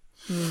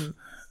Haven.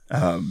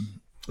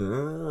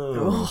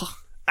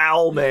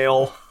 Owl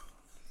mail.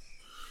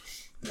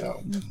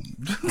 No.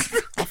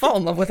 I'll fall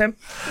in love with him.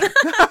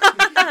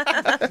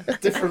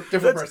 Different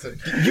person.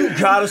 You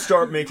gotta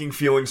start making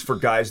feelings for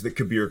guys that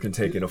Kabir can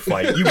take in a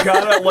fight. You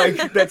gotta, like,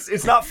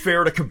 it's not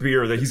fair to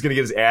Kabir that he's gonna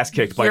get his ass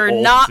kicked by You're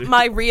old not dudes.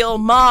 my real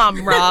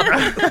mom, Rob.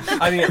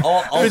 I mean,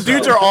 also, The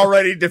dudes are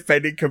already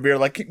defending Kabir,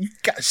 like, you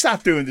gotta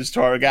stop doing this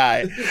to our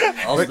guy.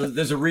 also,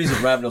 there's a reason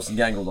Ravnos and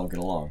Gangrel don't get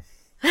along.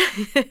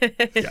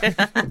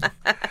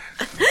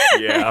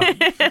 Yeah.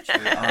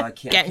 I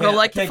can't Gangrel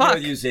like to I can't get fuck.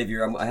 with you,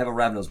 Xavier. I have a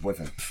Ravnos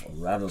boyfriend. Pff, a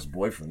Ravnos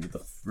boyfriend?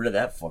 Get rid of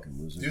that fucking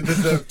loser. Dude, this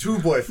is 2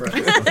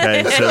 boyfriends.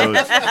 Okay, so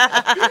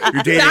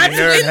you're dating a That's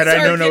nerd. Had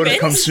I known, I would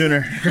have arguments. come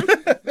sooner.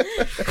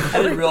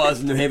 I didn't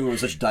realize New Haven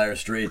was in such dire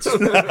straits.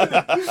 Should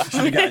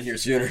have gotten here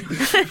sooner. He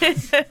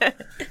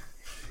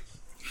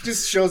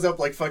just shows up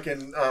like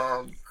fucking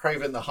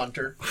Kraven the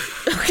Hunter.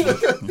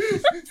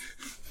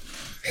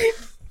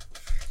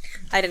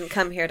 I didn't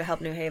come here to help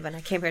New Haven.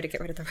 I came here to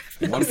get rid of the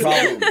One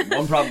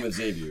problem with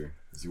Xavier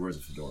is he wears a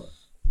fedora.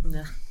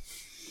 No.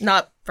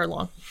 Not for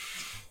long.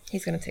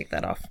 He's gonna take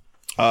that off.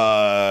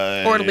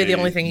 Or it'll be the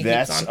only thing he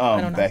keeps that's, on.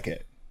 I don't know.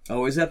 Beckett.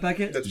 Oh, is that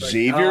Beckett? That's right.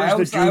 Xavier's I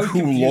always the dude who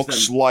confuse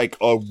looks them. like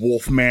a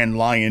Wolfman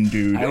Lion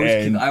dude. I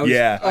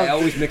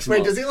always mix them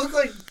Wait, up. does he look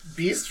like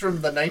Beast from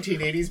the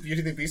 1980s Beauty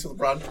and the Beast with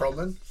Ron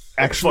Perlman?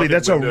 Actually, Fucking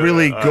that's a Linda,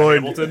 really good.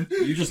 Hamilton.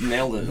 You just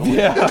nailed it.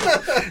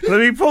 Let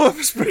me pull up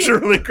this picture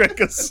really quick,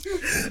 because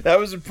that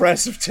was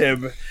impressive,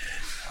 Tim.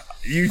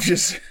 You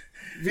just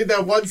You mean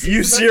that one season?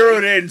 you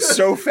zeroed in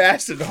so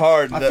fast and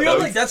hard. I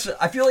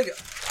feel like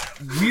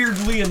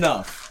weirdly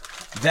enough,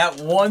 that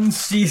one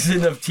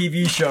season of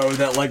TV show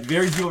that like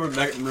very few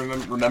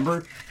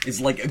remember is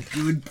like a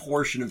good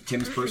portion of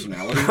Tim's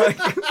personality.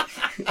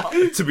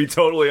 To be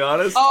totally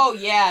honest, Oh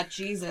yeah,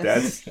 Jesus.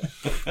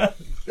 that's.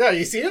 Yeah,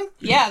 you see him?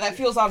 Yeah, that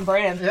feels on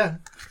brand. Yeah.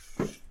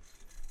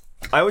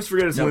 I always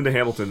forget it's Linda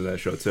Hamilton in that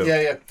show too.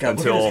 Yeah. God,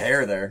 look at his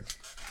hair there.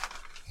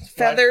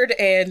 Feathered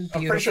and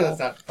beautiful. I'm pretty sure that's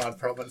not Ron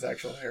Perlman's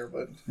actual hair,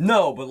 but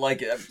No, but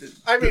like,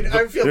 I mean,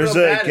 I feel There's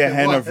real a bad if it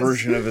Gehenna was.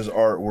 version of his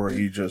art where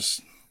he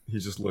just. He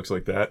just looks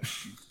like that.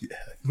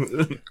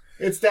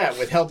 It's that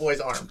with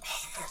Hellboy's arm.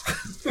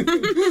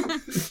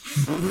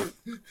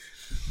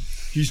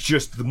 He's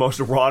just the most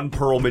Ron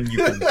Perlman you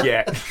can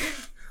get.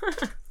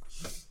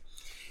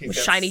 With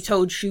shiny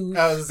toed shoes.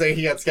 I was gonna say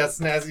he's got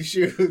snazzy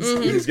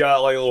shoes. He's got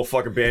like little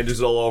fucking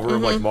bandages all over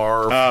him, like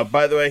Marv.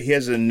 By the way, he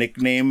has a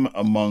nickname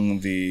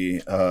among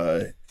the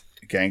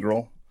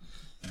Gangrel.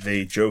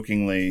 They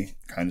jokingly,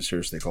 kind of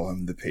seriously, call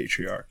him the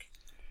Patriarch.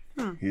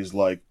 He's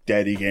like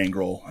Daddy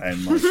Gangrel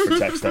and like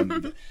protects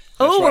them.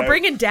 Oh, we're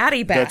bringing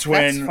Daddy back. That's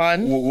when. That's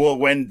fun.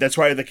 When that's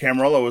why the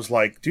Camarilla was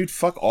like, "Dude,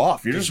 fuck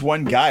off! You're just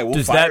one guy. We'll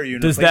Does fire that you."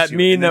 and does replace that you."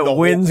 mean And then that the whole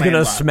Wynn's clan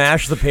gonna left.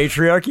 smash the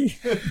patriarchy?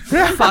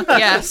 Fuck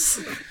yes.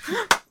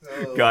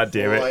 God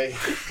damn it. Boy.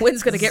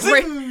 Wynn's gonna get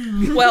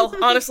well,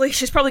 honestly,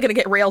 she's probably gonna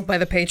get railed by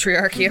the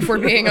patriarchy if we're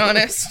being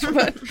honest.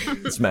 But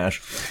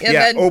Smash. and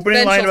Yeah, then, opening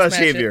then line she'll about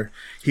smash it. Xavier.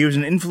 He was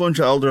an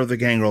influential elder of the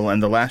Gangrel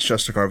and the last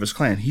Justicar of his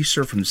clan. He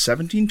served from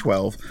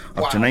 1712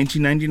 up to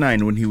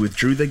 1999 when he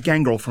withdrew the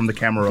Gangrel from the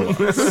Camarilla.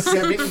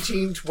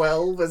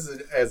 1712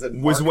 as a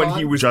Was when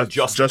he was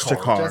just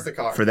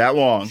Justicar. for that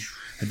long.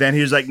 And then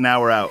he was like,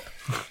 "Now we're out."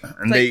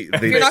 And they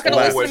If you're not gonna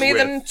left. listen to me,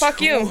 then fuck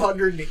you.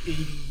 280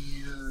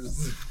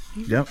 years.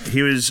 Yep.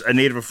 He was a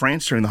native of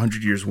France during the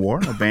 100 Years' War,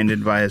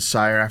 abandoned by his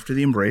sire after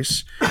the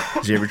embrace.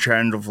 Xavier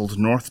traveled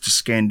north to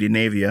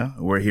Scandinavia,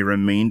 where he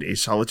remained a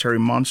solitary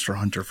monster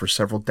hunter for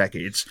several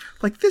decades.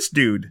 Like this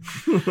dude.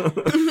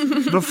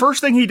 The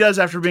first thing he does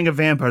after being a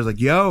vampire is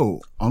like,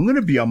 "Yo, I'm going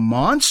to be a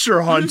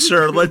monster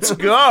hunter. Let's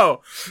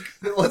go."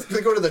 Let's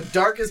go to the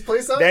darkest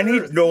place on Then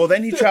earth.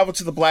 then he traveled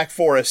to the Black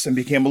Forest and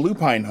became a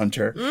lupine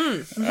hunter.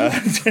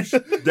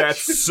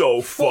 That's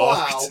so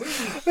Wow.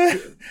 fucked.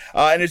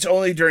 And it's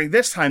only during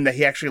this time that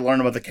he actually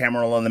learned about the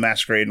Camarilla and the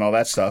Masquerade and all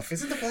that stuff.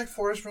 Isn't the Black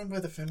Forest run by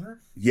the Fenrir?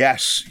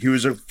 Yes, he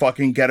was a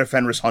fucking Get a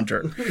Fenris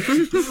hunter.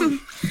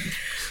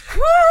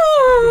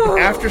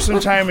 After some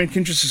time in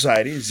Kindred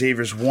Society,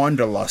 Xavier's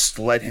wanderlust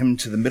led him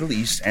to the Middle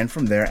East and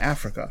from there,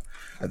 Africa.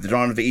 At the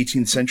dawn of the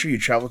 18th century, he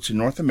traveled to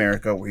North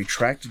America, where he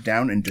tracked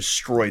down and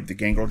destroyed the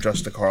Gangrel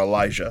Justicar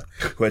Elijah,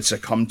 who had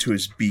succumbed to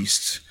his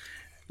beasts.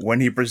 When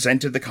he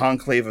presented the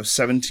conclave of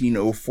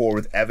 1704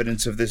 with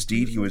evidence of this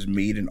deed, he was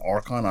made an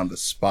Archon on the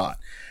spot,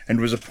 and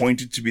was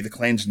appointed to be the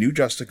clan's new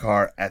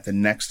Justicar at the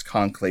next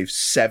conclave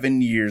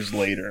 7 years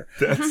later.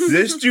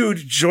 This dude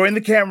joined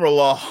the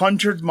Camarilla,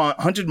 hunted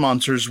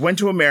monsters, went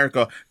to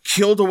America,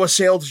 killed a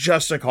wassailed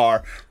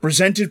Justicar,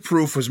 presented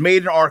proof, was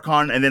made an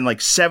Archon, and then like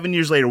 7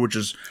 years later, which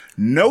is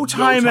no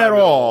time at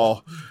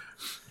all,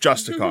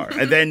 Justicar.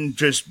 And then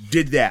just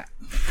did that.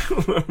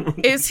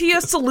 Is he a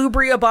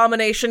salubri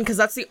abomination? Because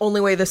that's the only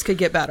way this could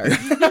get better.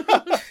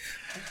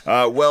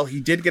 Well, he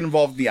did get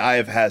involved in the Eye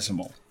of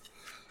Hazimal.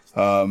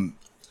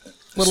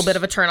 Little bit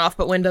of a turnoff,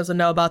 but Wynn doesn't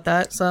know about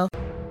that, so.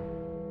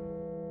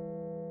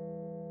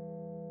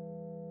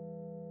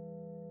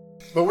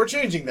 But we're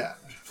changing that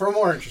for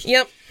more interesting.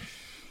 Yep.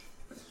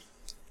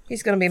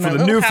 He's gonna be my For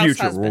the little new house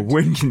future, husband.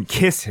 where Wynn can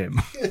kiss him.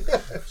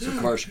 So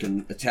Karsh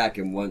can attack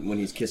him when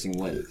he's kissing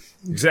Lynn.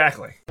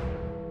 Exactly.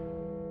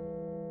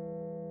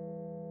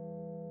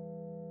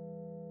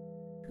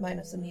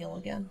 Minus a Neil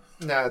again.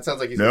 No, it sounds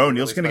like he's No,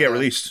 Neil's going to get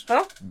released.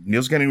 Oh?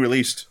 Neil's getting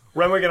released.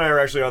 Renwick and I are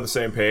actually on the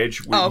same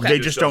page. They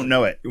just don't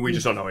know it. We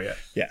just don't know it yet.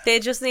 Yeah.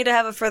 They just need to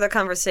have a further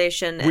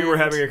conversation. We were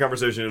having a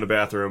conversation in the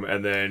bathroom,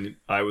 and then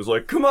I was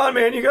like, come on,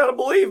 man, you gotta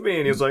believe me.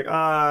 And he was like,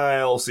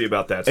 I'll see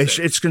about that.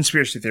 It's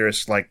conspiracy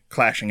theorists like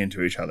clashing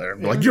into each other.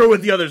 Like, you're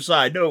with the other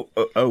side. No.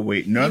 Oh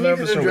wait. You None of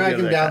needed us to are drag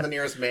with him the down other the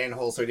nearest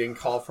manhole so he didn't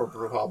call for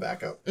Brouhaha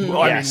backup.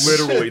 Well, Yes. I mean,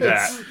 literally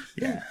that.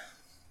 Yeah.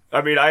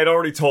 I mean, I had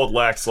already told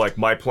Lex, like,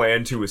 my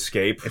plan to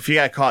escape. If he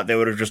got caught, they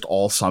would have just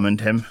all summoned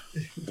him.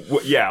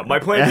 Yeah, my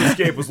plan to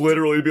escape was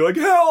literally to be like,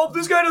 help,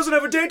 this guy doesn't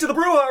have a date to the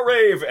Brouhaha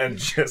rave. And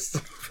just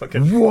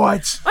fucking...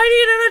 What? I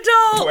need an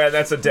adult! And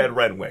that's a dead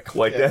Renwick.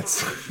 Like,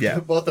 that's... Yeah.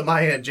 Both the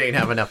Maya and Jane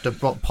have enough to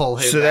pull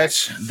him So back.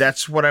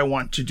 that's what I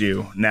want to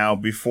do. Now,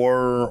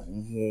 before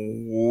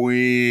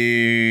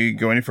we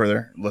go any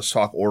further, let's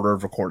talk order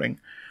of recording.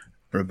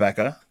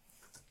 Rebecca,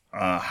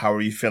 how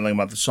are you feeling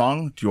about the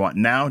song? Do you want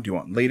now? Do you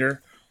want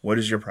later? What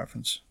is your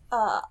preference?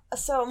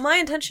 So my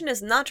intention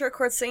is not to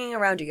record singing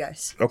around you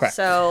guys. Okay.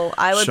 So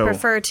I would So-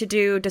 prefer to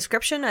do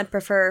description. I'd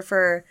prefer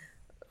for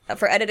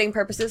editing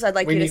purposes. I'd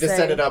like We you need to to say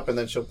set it up and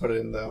then she'll put it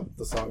in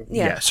the song.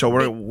 Yeah. So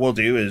what we'll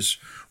do is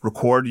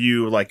record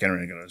you like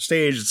entering on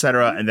stage,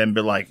 etc., and then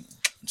be like,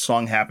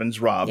 song happens,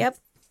 Rob. Yep.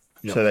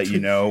 So that you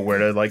know where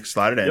to like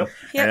slot it in, Yep. Yep.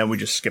 and then we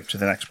just skip to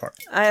the next part.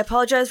 I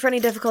apologize for any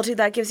difficulty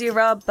that gives you,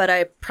 Rob, but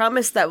I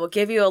promise that will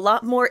give you a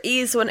lot more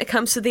ease when it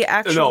comes to the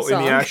actual No,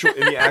 song. in the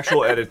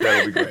actual edit,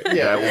 that'll be great.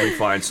 Yeah. That will be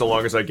fine, so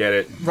long as I get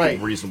it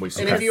reasonably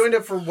soon. And if you end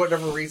up for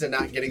whatever reason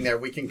not getting there,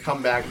 we can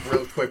come back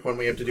real quick when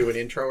we have to do an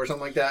intro or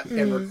something like that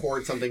and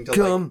record something to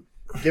like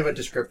give a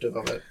descriptive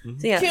of it.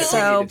 Yeah,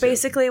 so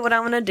basically what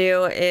I'm going to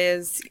do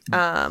is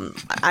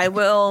I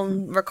will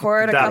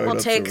record a couple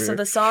takes of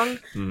the song,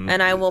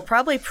 and I will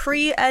probably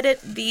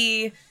pre-edit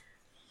the,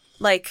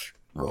 like,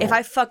 if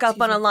I fuck up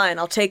on a line,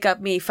 I'll take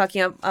up me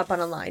fucking up on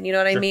a line. You know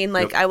what I mean?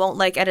 Like, I won't,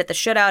 like, edit the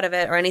shit out of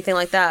it or anything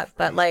like that,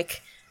 but,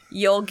 like,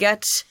 you'll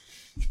get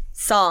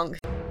song.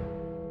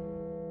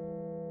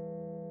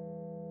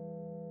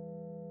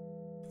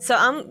 So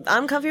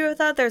I'm comfy with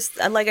that. There's,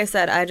 like I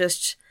said, I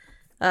just...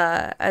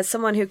 as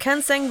someone who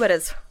can sing but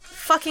is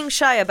fucking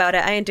shy about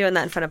it, I ain't doing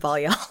that in front of all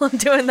y'all. I'm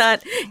doing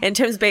that in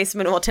Tim's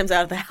basement while Tim's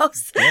out of the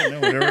house. Yeah, no,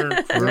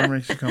 whatever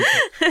makes you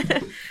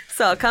comfortable.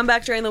 So I'll come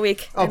back during the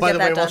week. Oh, and by get the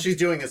that way, while done. she's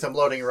doing this, I'm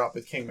loading her up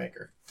with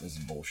Kingmaker. This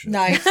is bullshit.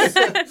 Nice.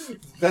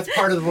 That's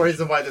part of the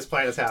reason why this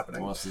plan is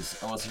happening. I want to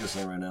see this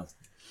thing right now.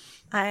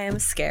 I am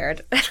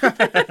scared.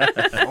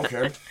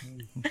 Okay.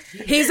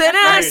 He's an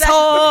Garrett, the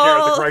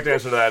asshole. correct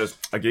answer to that is,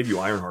 I gave you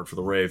Ironheart for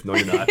the rave. No,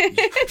 you're not.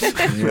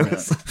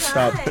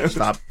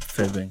 Stop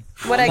fibbing.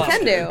 What I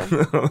can do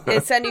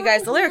is send you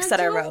guys the lyrics that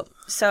I wrote.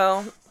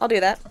 So I'll do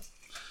that.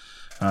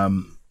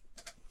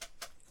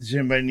 Does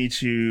anybody need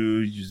to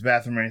use the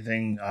bathroom or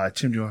anything?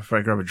 Tim, do you want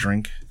to grab a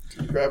drink?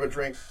 Grab a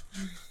drink.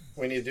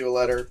 We need to do a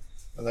letter,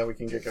 and then we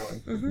can get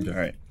going. All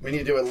right. We need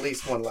to do at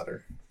least one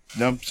letter.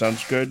 Nope,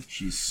 sounds good.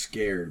 She's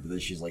scared, but then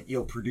she's like,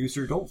 yo,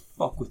 producer, don't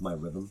fuck with my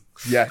rhythm.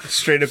 Yeah,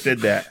 straight up did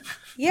that.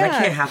 Yeah,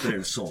 That can't happen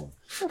in a song.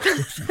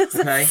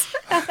 Okay?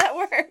 that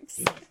works.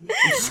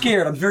 I'm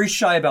scared. I'm very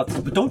shy about this,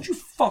 but don't you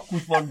fuck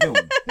with what I'm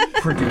doing,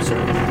 producer.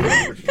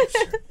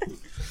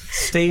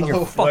 Stay in your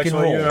Lex, fucking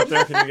while you're role. up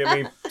there, can you get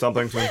me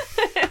something? Please?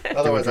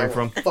 Otherwise, I drink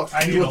will from? fuck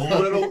I need you a up.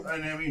 little,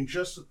 and I mean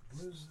just.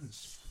 What is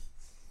this?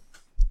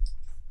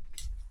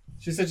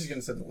 She said she's going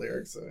to send the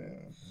lyrics, so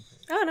yeah.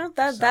 Oh no,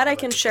 that I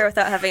can share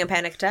without having a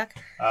panic attack.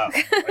 I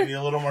need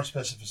a little more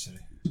specificity.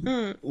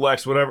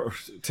 Lex,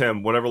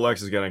 Tim, whatever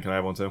Lex is getting, can I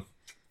have one too?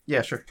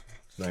 Yeah, sure.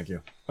 Thank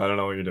you. I don't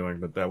know what you're doing,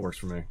 but that works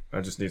for me.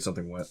 I just need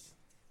something wet.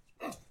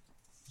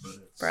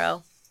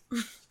 Bro.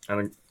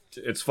 And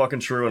it's fucking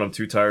true, and I'm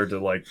too tired to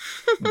like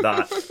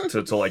not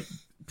to like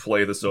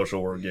play the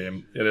social word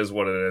game. It is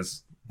what it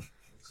is.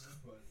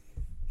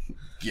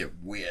 Get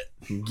wet.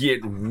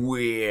 Get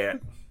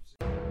wet.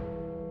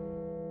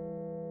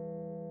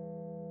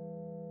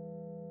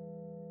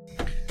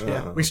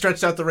 Yeah, we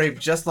stretched out the rave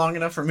just long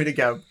enough for me to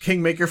go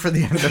Kingmaker for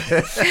the end of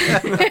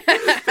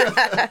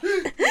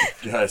it.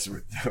 Guys,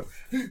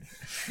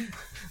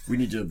 we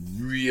need to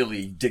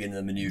really dig into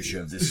the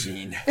minutiae of this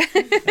scene.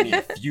 I need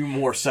a few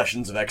more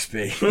sessions of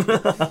XP.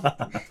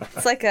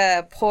 It's like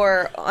a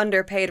poor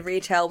underpaid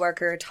retail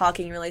worker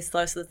talking really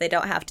slow so that they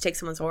don't have to take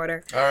someone's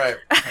order. All right.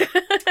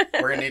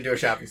 We're going to need to do a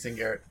shopping scene,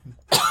 Garrett.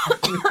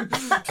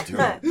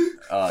 You're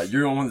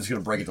the one that's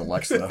going to break it to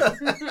Lex, though.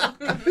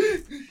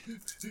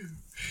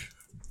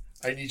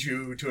 I need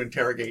you to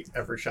interrogate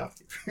every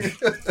shopkeeper.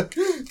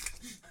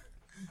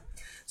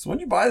 So when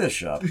did you buy this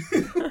shop? Has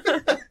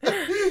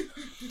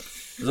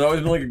it always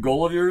been like a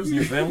goal of yours and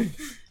your family?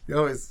 You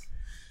always...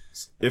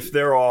 If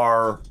there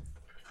are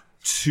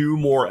 2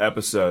 more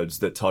episodes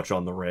that touch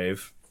on the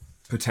rave,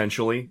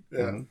 potentially,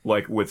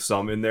 like with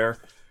some in there,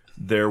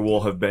 there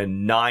will have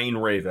been 9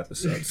 rave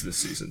episodes this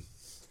season.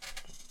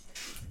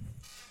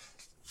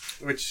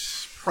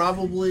 Which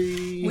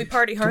probably... We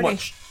party Too hardy.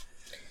 much.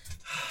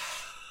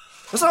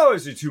 That's not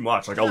always too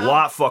much. Like, a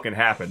lot fucking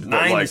happened. But,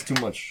 9 like, is too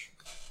much.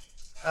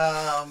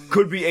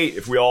 could be 8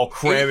 if we all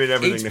cram in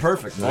everything. 8's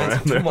perfect.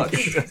 9's too much.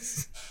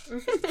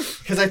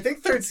 Because I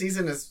think third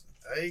season is...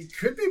 It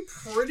could be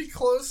pretty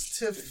close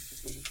to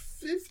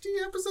 50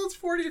 episodes,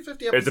 40 to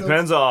 50 It episodes.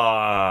 depends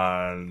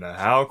on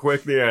how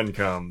quick the end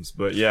comes.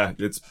 But yeah,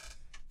 it's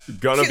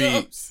gonna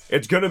be...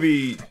 It's gonna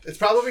be It's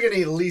probably going to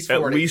be at least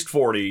 40. at least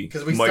 40.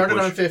 Because we Might started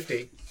push- on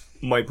 50.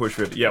 Might push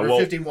 50. Yeah, We're well,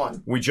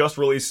 51. we just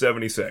released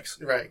 76.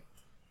 Right.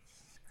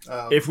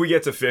 If we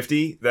get to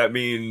 50, that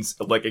means,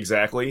 like,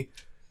 exactly...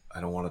 I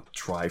don't want to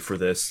try for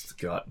this,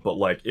 God, but,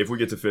 like, if we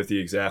get to 50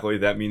 exactly,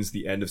 that means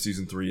the end of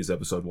Season 3 is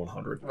episode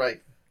 100.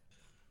 Right.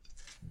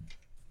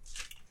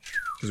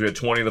 Because we had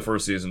 20 the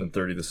first season and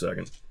 30 the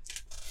second.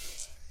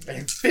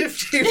 And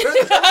 50 for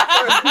the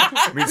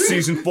I mean,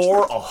 Season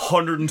 4,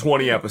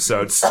 120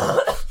 episodes.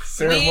 Sarah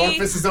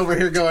Morphus is over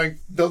here going,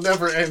 they'll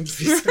never end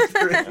season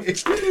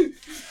 3.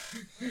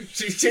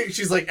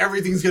 She's like,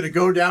 everything's going to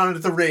go down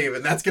at the rave,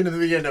 and that's going to be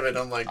the end of it.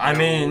 I'm like, no, I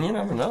mean, you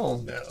never know.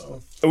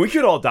 No. We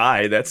could all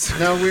die. That's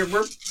No, we're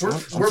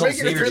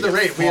making it through the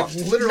rave. We have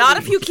literally... Not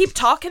if you keep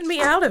talking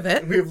me out of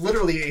it. We have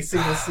literally a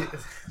single...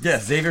 Yeah,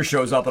 Xavier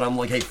shows up and I'm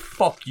like, hey,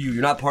 fuck you.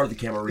 You're not part of the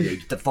Camarilla.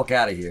 Get the fuck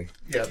out of here.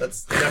 Yeah,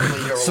 that's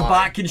definitely your line.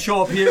 Sabat can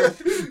show up here.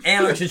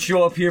 Alex can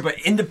show up here, but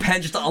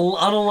independent, just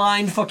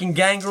unaligned fucking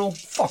gangrel,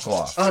 fuck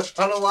off.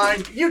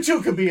 Unaligned. You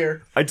too,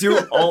 Kabir. I do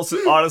also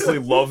honestly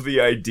love the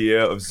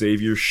idea of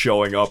Xavier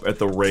showing up at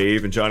the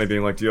rave and Johnny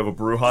being like, "Do you have a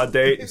Brujah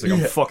date?" He's like,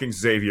 "I'm fucking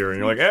Xavier," and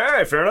you're like,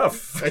 "Hey, fair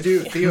enough." I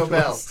do. Theo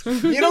Bell.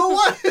 You know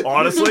what?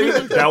 Honestly,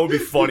 that would be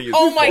funny. As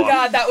Oh my fuck.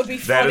 god, that would be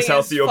funny. That is how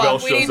as Theo fuck. Bell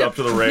We shows need up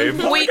to the rave.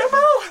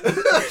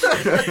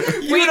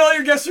 You and all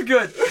your guests are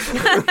good.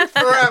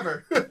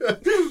 Forever.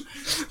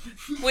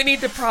 We need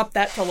to prop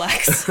that to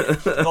Lex.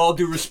 With all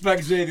due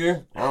respect,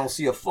 Xavier, I don't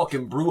see a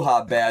fucking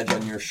Brujah badge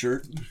on your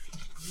shirt.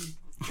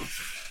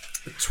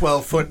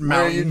 12-foot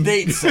Where are your mountain.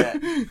 dates at?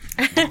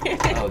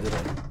 Oh, did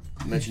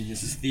I mention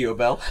this is Theo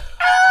Bell?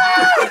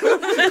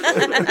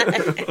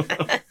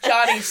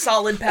 Johnny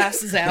solid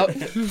passes out.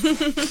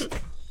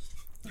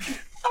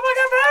 Oh my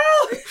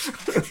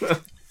god,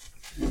 Bell!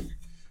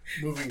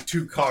 Moving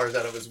 2 cars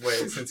out of his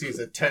way since he's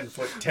a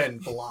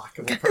 10-foot-10 block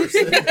of a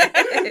person.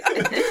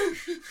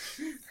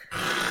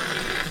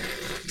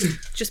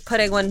 Just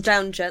putting one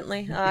down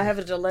gently. I have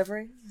a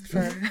delivery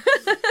for.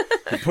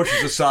 He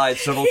pushes aside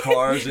several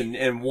cars and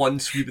in one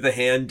sweep of the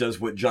hand does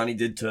what Johnny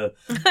did to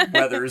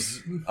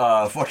Weathers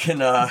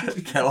Cadillac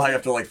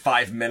after like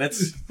 5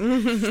 minutes.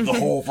 The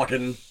whole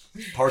fucking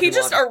parking He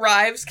just lot.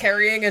 arrives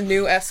carrying a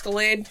new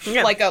Escalade,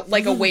 Yeah. like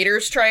a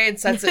waiter's tray, and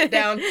sets it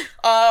down.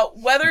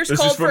 Weather's This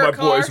called is for for my a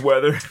car. boy's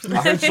weather.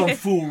 I heard some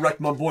fool wrecked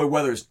my boy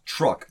Weathers'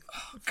 truck.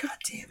 Oh, god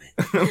damn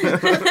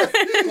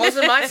it.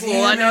 Wasn't my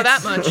fool, I know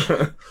that much.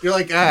 You're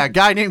like, a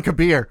guy named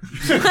Kabir.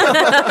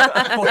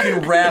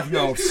 Fucking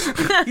Ravnos.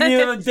 He didn't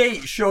have a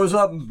date. Shows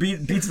up and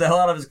beats the hell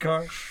out of his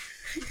car.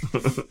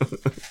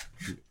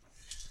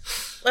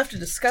 Left a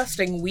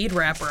disgusting weed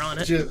wrapper on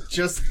it.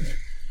 Just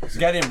This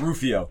guy named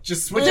Rufio.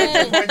 switch out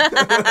your points.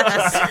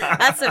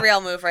 That's the real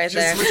move right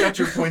there. Just switch out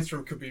your points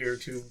from Kabir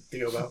to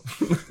Theo Bell.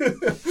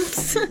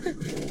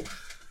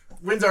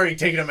 Wynn's already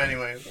taken him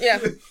anyway. Yeah.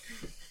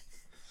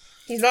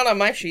 He's not on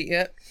my sheet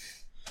yet.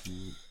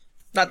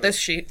 Not this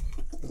sheet.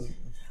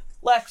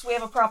 Lex, we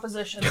have a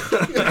proposition. Have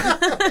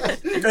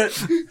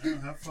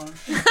fun.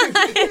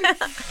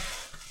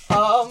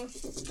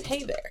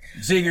 Hey there.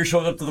 Xavier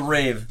shows up to the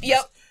rave.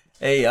 Yep.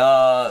 Hey,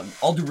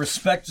 all due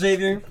respect,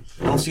 Xavier,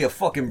 I don't see a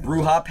fucking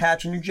Brujah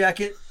patch on your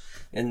jacket,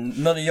 and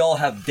none of y'all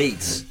have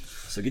dates.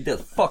 So get the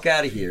fuck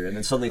out of here. And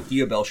then suddenly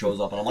Theo Bell shows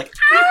up, and I'm like,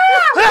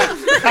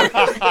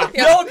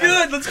 y'all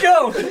good, let's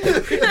go.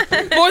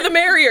 More the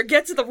merrier.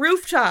 Get to the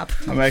rooftop.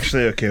 I'm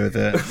actually okay with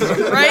that.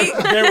 Right?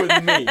 Bear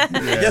with me.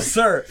 Yes,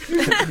 sir.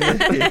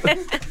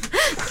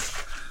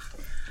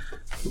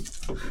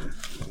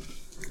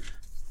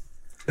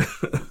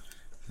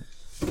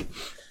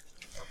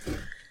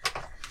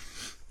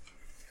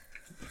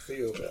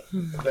 Theo Bell.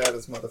 That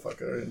is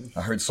motherfucker. And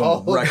I heard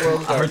all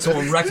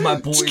someone wreck my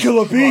boy's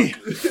Killer B.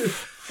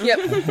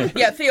 Yep.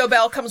 Yeah, Theo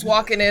Bell comes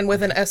walking in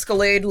with an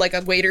Escalade, like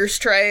a waiter's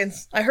tray, and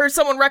I heard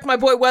someone wreck my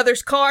boy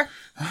Weather's car.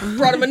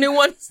 Brought him a new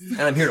one.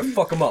 and I'm here to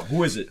fuck him up.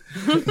 Who is it?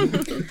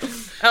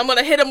 I'm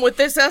gonna hit him with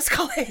this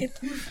Escalade.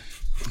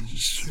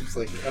 It's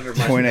like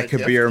undermining Point that at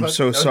Kabir. I'm gift.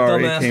 so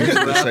sorry it came to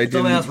this. I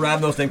Dumbass didn't.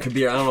 Ravnos named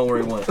Kabir. I don't know where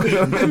he went.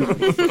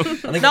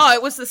 No,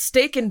 it was the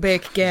steak and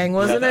bake gang,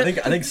 wasn't I it?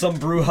 think some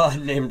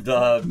Brujah named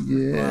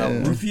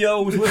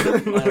Rufio was with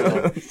him. I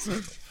don't know.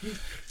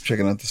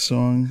 Checking out the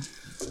song.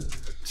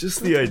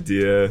 Just the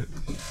idea.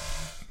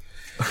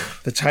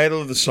 The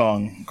title of the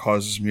song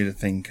causes me to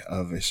think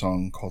of a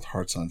song called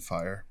Hearts on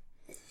Fire,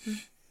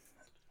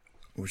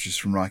 which is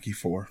from Rocky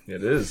IV.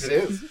 It is. It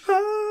is.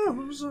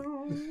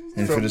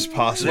 And if it is Does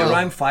possible, it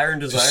rhyme fire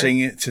and desire? just sing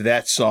it to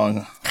that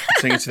song,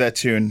 sing it to that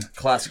tune.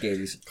 Classic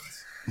 80s.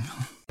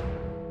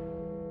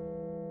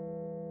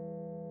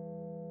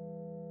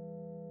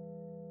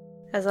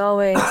 As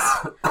always,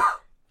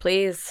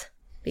 please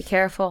be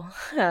careful.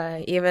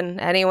 Even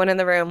anyone in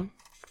the room,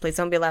 please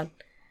don't be loud.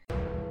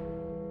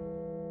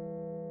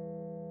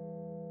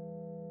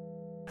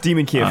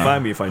 Demon can't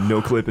find me if I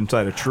no clip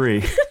inside a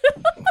tree.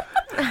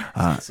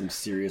 Some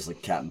serious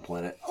like Captain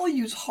Planet. I'll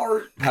use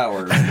heart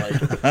power like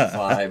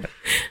vibe.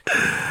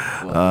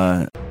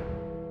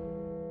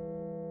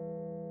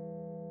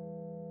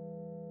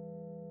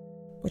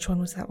 Which one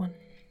was that one?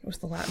 It was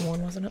the Latin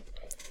one, wasn't it?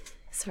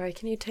 Sorry,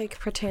 can you take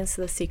pertains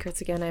to the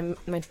secrets again?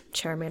 My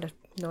chair made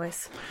a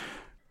noise.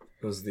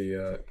 It was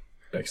the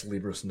Ex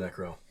Libris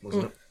Necro,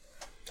 wasn't it?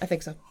 I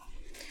think so.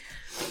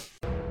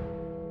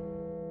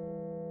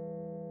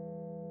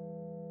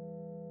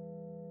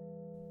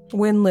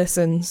 Wynn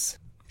listens.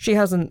 She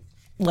hasn't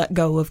let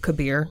go of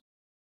Kabir.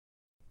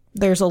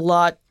 There's a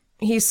lot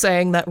he's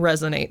saying that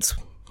resonates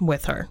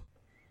with her,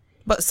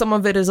 but some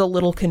of it is a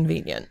little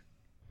convenient.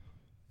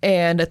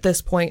 And at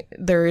this point,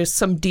 there is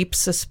some deep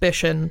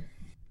suspicion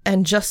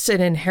and just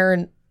an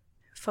inherent...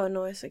 Phone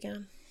noise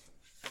again.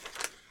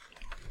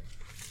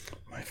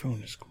 My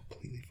phone is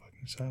completely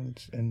fucking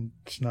silent, and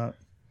it's not...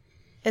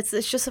 It's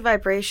just a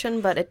vibration,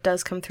 but it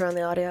does come through on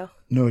the audio.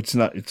 No, it's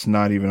not. It's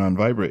not even on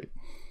vibrate.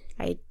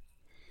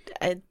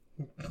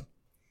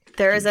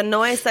 There is a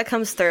noise that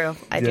comes through.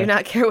 I do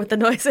not care what the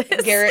noise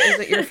is. Garrett, is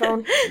it your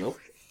phone? Nope.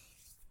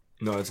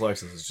 No, it's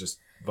Lexus. It's just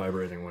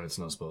vibrating when it's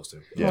not supposed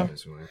to. Yeah.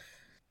 It's weird.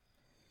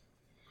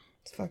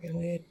 It's fucking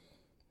weird.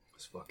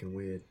 It's fucking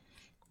weird.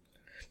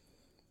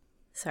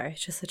 Sorry,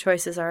 it's just the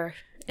choices are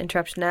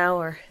interrupt now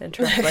or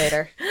interrupt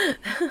later.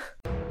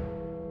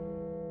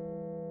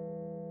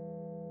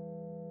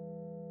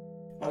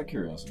 Out of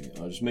curiosity,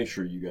 just make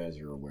sure you guys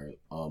are aware.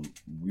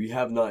 We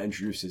have not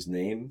introduced his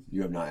name.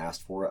 You have not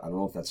asked for it. I don't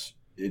know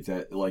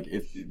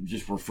if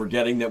just we're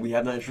forgetting that we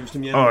have not introduced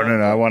him yet. Oh, no,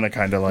 I want to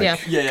kind of like...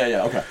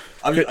 Yeah. Okay.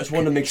 I just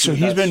wanted to make sure.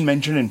 So he's been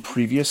mentioned in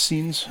previous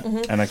scenes,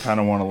 and I kind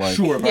of want to like...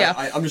 Sure, but Yeah.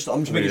 I'm just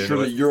making sure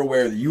that you're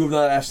aware that you have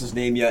not asked his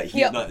name yet. He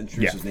has not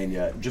introduced his name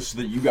yet, just so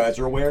that you guys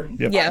are aware.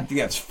 Yep. Yeah. I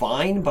think that's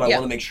fine, but I Yeah.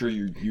 want to make sure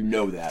you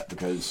know that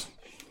because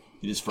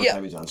it is the first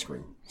time he's on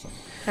screen. So.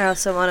 I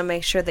also want to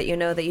make sure that you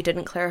know that you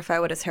didn't clarify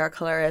what his hair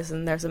color is,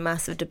 and there's a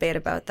massive debate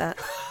about that.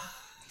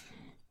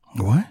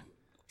 What?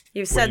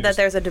 You said that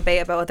there's a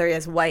debate about whether he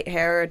has white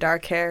hair or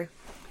dark hair.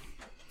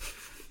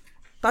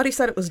 Thought he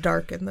said it was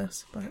dark in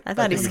this, but I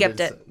thought he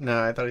skipped it.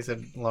 No, I thought he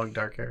said long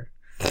dark hair.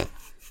 I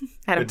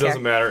don't It care.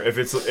 doesn't matter if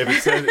he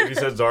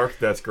says dark.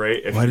 That's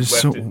great. If Why he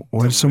does left it,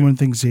 why does someone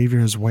think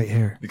Xavier has white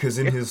hair? Because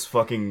in his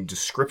fucking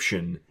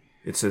description,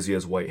 it says he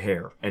has white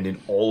hair, and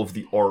in all of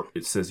the art,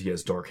 it says he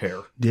has dark hair.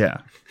 Yeah.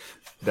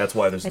 That's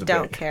why there's I debate.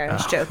 don't care. I'm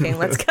just joking.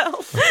 Let's go.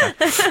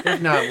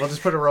 If not, we'll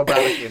just put a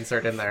robotic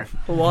insert in there.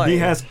 why? He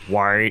has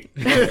white.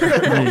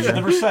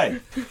 Never say.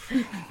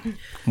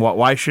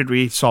 Why should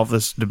we solve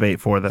this debate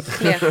for them?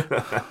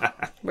 Yeah.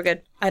 We're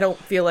good. I don't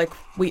feel like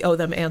we owe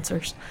them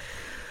answers.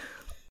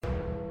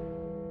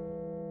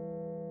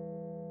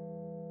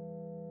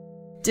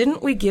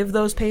 Didn't we give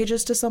those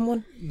pages to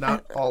someone?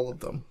 Not all of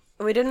them.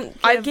 We didn't.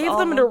 I give gave all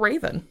them of to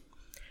Raven.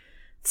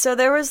 So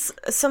there was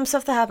some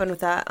stuff that happened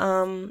with that.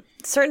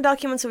 Certain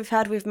documents that we've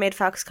had, we've made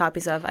fax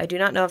copies of. I do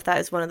not know if that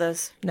is one of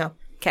those. No.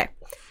 Okay.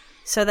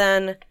 So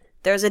then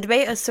there's a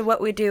debate as to what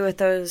we do with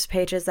those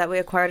pages that we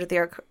acquired at the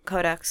Art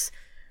Codex.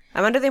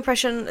 I'm under the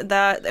impression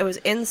that it was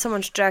in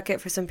someone's jacket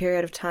for some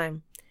period of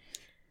time.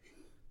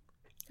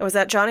 Was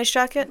that Johnny's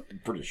jacket? I'm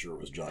pretty sure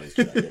it was Johnny's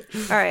jacket.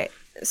 All right.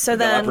 So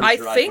then I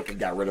Pretty sure think- fucking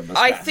got rid of them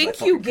as I fast as think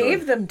fucking you could.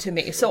 gave them to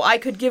me, so I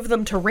could give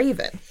them to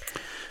Raven.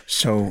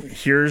 So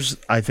here's,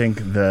 I think,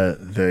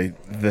 the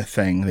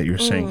thing that you're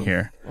saying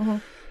here.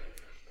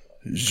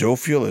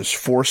 Zophiel is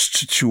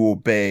forced to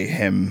obey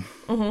him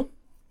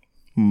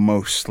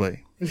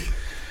mostly. But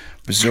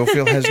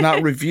Zophiel has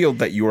not revealed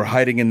that you are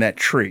hiding in that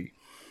tree.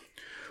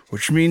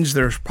 Which means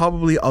there's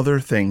probably other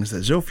things that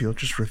Zophiel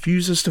just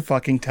refuses to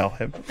fucking tell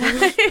him.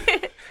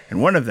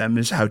 And one of them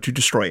is how to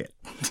destroy it.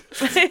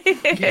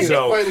 He's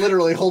So- quite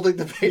literally holding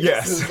the pages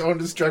Yes. to his own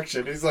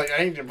destruction. He's like,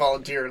 I need to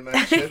volunteer in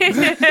that shit.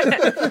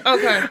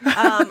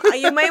 Okay.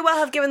 you may well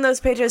have given those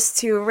pages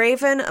to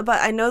Raven, but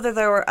I know that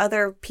there were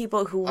other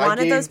people who I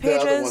wanted gave those the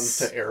other ones pages.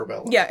 to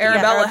Arabella. Yeah,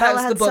 Arabella Arabella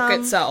has had the book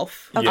some.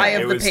 itself. Yeah, I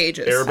have it the was-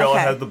 pages. Arabella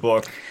Okay. had the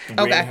book.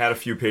 Raven Okay. had a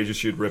few pages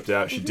she had ripped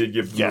out. She did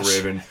give them Yes. to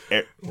Raven.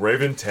 Ar-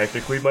 Raven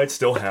technically might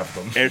still have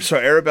them. And so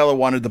Arabella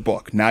wanted the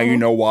book. Now you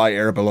know why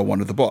Arabella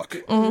wanted the book.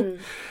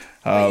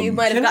 You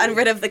might have gotten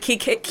rid of the key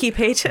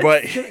pages.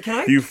 But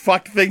you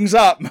fucked things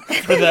up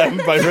for them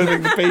by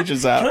ripping the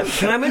pages out.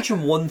 Can I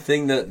mention one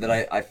thing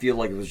that I feel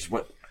like it was just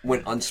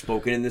went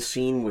unspoken in this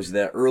scene was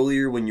that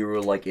earlier when you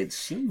were like, it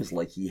seems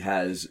like he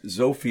has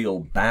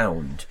Zophiel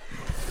bound.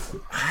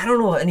 I don't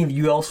know if any of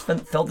you else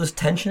felt this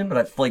tension, but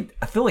I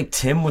feel like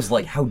Tim was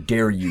like, "How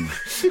dare you?"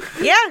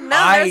 Yeah, no.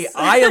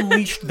 I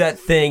unleashed that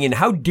thing, and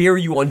how dare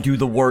you undo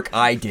the work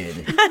I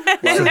did?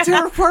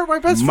 Tear apart my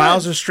best friend.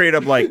 Miles is straight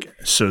up like,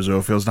 so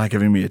Zophiel's not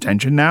giving me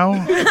attention now?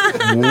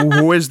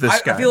 Who is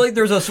this guy? I feel like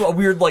there's a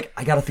weird, like,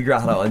 I gotta figure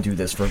out how to undo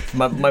this for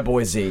my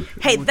boy Z.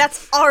 Hey,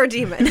 that's our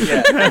demon.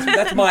 Yeah,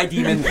 that's my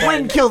demon.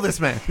 When kill this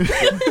man.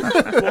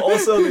 Well,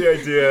 also the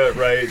idea,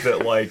 right,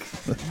 that, like,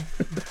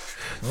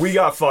 we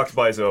got fucked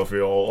by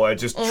Zophiel. Like,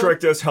 just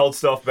tricked us, held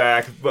stuff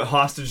back, but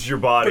hostage your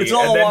body. But it's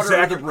all and then water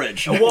under the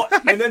bridge. Well,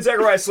 and then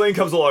Zachariah Sling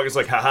comes along and is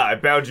like, haha, I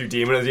bound you,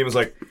 demon. And the demon's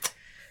like,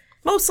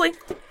 Mostly.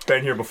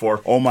 been here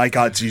before. Oh my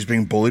god, Z's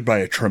being bullied by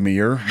a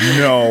Tremere?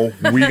 No,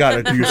 we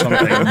gotta do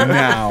something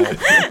now.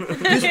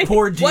 This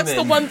poor demon. What's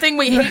the one thing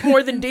we hate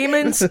more than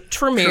demons?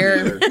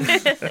 Tremere.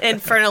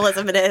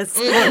 Infernalism it is.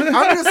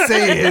 I'm just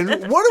saying,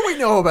 what do we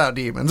know about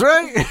demons,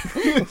 right?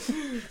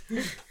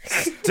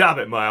 Stop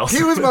it, Miles.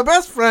 He was my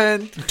best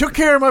friend, took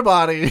care of my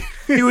body.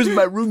 He was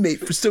my roommate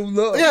for so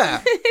long.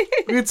 Yeah.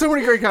 We had so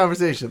many great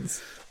conversations.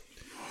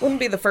 Wouldn't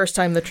be the first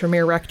time the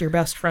Tremere wrecked your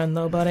best friend,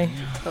 though, buddy.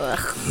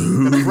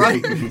 That's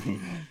right.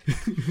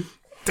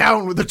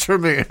 Down with the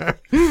Tremere.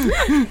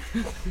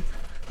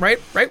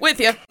 Right with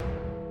you.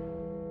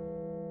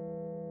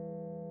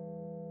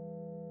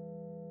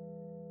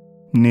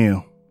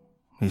 Kneel,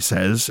 he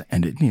says,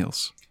 and it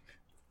kneels.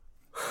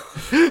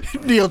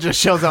 Neil just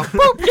shows up.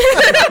 Boop.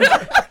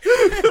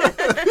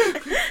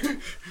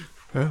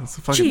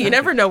 Gee, you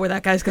never know where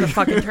that guy's gonna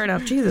fucking turn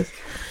out. Jesus.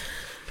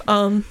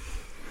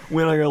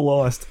 When I got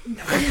lost.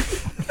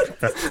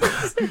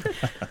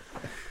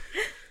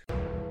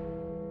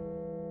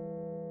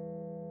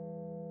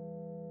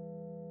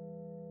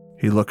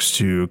 He looks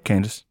to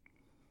Candace,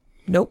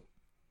 Nope.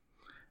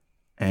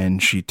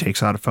 and she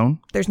takes out a phone.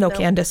 There's no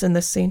Candace in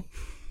this scene.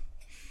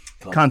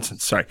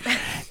 Constance, sorry.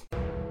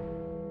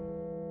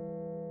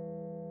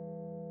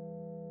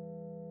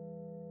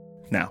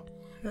 Now,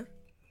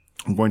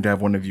 I'm going to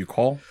have one of you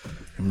call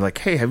and be like,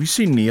 hey, have you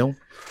seen Neil? Which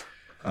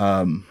He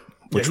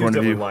was one of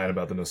definitely you? lying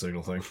about the no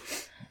signal thing.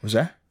 Was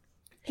that?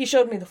 He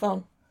showed me the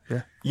phone.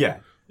 Yeah,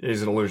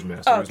 he's an illusion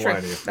master. Oh, He was true.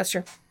 lying to you. That's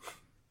true.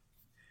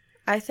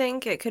 I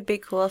think it could be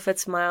cool if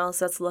it's Miles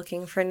that's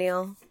looking for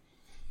Neil,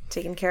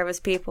 taking care of his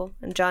people,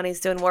 and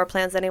Johnny's doing war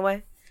plans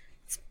anyway.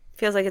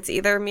 Feels like it's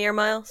either me or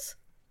Miles.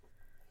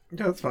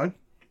 Yeah, that's fine.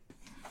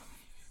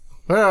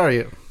 Where are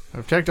you?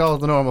 I've checked all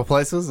of the normal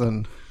places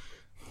and...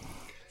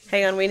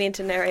 Hang on, we need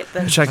to narrate I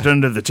this. checked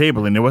under the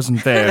table and it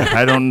wasn't there.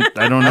 I don't know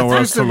where threw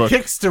else to some look.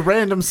 kicks to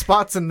random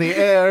spots in the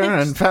air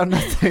and found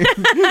nothing.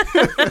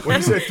 When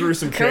you say threw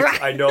some kicks,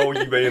 I know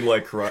you mean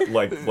like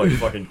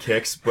fucking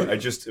kicks, but I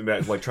just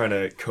imagine like trying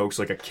to coax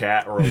like a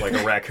cat or like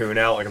a raccoon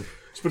out. Like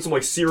just put some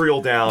like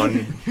cereal down.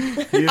 He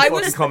didn't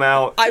fucking come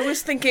out. I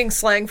was thinking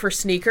slang for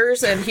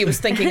sneakers, and he was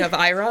thinking of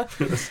Ira.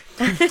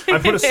 I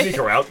put a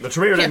sneaker out. The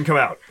Tremere didn't come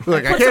out.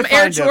 Look, I Put can't some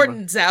Air find him.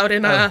 Jordans out,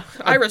 and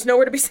Ira's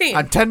nowhere to be seen.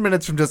 I'm 10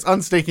 minutes from just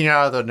unstaking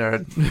out of the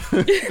nerd.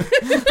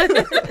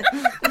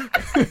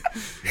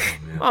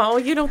 Oh,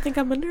 you don't think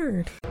I'm a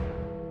nerd?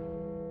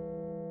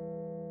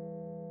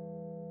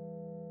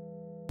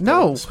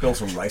 No. Spill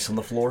some rice on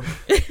the floor.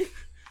 This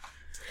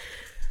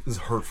is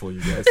hurtful,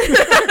 you guys.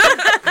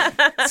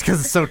 It's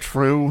because it's so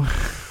true.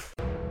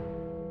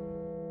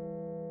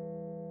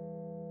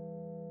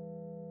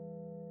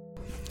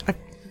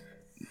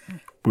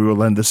 We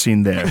will end the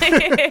scene there.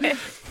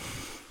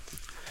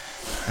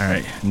 All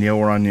right, Neil,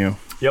 we're on you.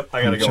 Yep,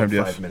 I gotta much go time in do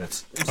you 5 have?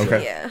 minutes.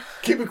 Okay. Yeah.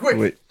 Keep it quick.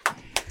 Wait.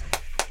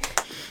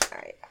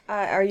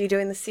 Are you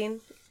doing the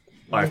scene?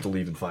 I have to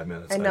leave in 5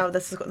 minutes. I know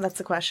that's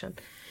the question.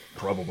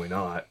 Probably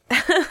not.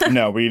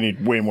 No, we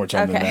need way more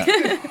time Okay. than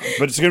that.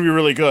 But it's going to be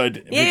really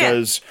good Yeah.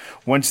 because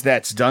once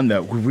that's done,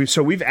 though,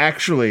 we've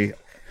actually,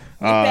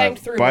 banged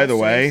through by the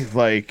most way,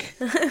 like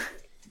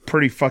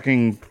pretty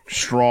fucking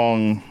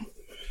strong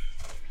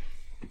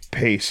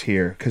pace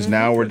here because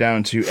now we're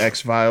down to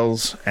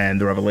X-Files and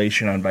the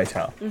Revelation on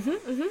Vital.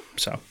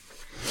 So,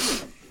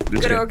 it's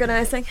Good good.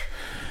 organizing.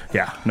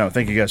 Yeah, no,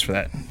 thank you guys for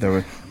that. There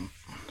were,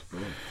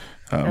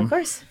 Of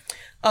course.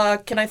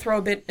 Can I throw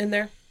a bit in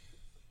there?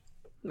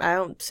 I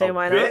don't say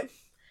why Bit?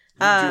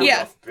 not. You do yeah.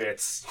 enough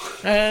bits.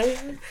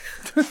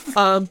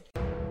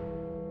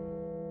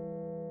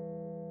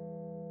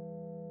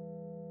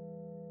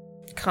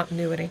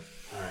 Continuity.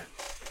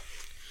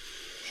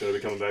 Should I be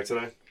coming back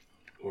today?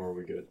 Or are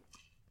we good?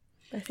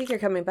 I think you're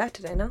coming back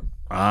today, no?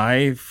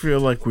 I feel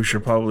like we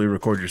should probably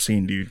record your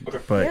scene, dude.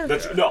 But Yeah.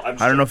 That's, no, I'm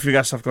I don't know if you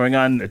got stuff going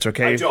on. It's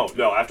okay. I don't.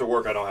 No, after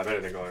work, I don't have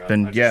anything going on.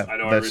 Then, I just, yeah, I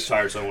know that's- I'm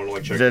retired, so I want to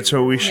like check. That's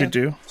what we should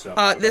do. So,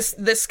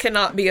 This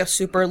cannot be a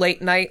super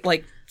late night.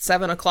 Like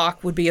 7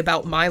 o'clock would be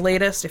about my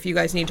latest. If you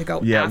guys need to go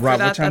Yeah, after Rob,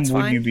 that, what time that's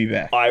would fine. you be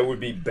back? I would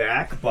be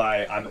back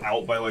by. I'm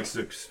out by like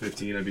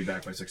 6:15. I'd be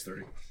back by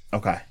 6:30.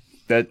 Okay.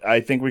 That I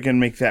think we can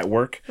make that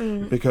work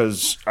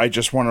because I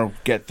just want to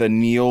get the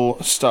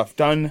Neil stuff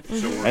done,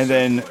 So we're and set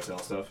then for Vital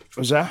stuff.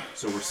 was that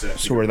So we're set.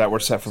 so we're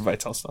set for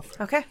Vital stuff.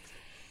 Okay.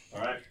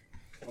 All right.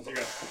 I'll see you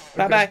guys.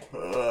 Bye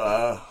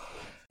bye.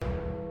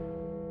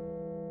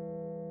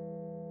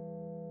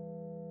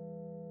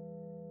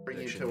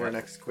 Bring you to our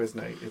next quiz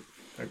night.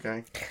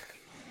 Okay.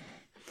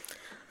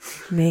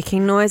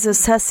 Making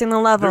noises, testing the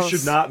levels. There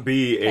should not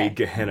be a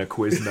Gehenna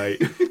quiz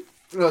night.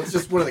 No, it's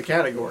just one of the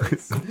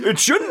categories. It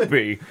shouldn't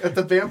be. At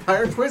the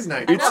vampire quiz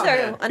night.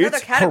 Another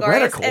it's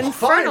category is heretical.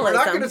 Fine, we're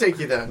not infernalism. going to take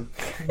you then.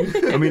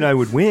 I mean, I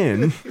would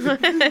win.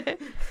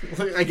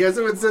 I guess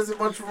it isn't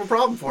much of a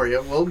problem for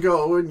you. We'll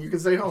go and you can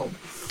stay home.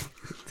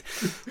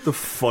 The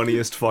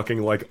funniest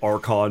fucking, like,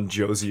 Archon,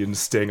 Josie, and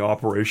Sting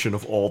operation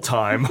of all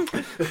time.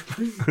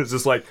 It's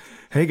just like,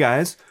 hey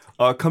guys,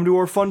 come to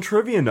our fun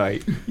trivia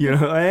night. You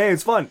know, hey,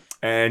 it's fun.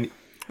 And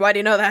Why do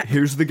you know that?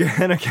 here's the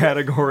Gehenna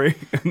category.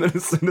 And then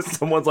as soon as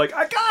someone's like,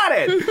 I got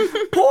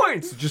it!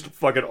 Points! Just a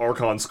fucking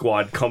Archon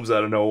squad comes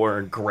out of nowhere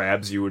and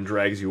grabs you and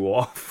drags you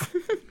off.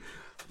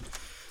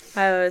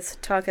 I was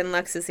talking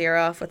Lex's ear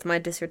off with my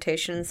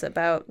dissertations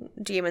about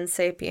demon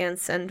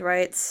sapience and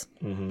rights.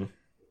 Mm-hmm.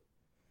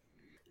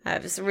 I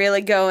was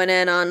really going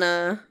in on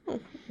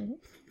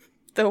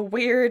the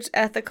weird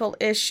ethical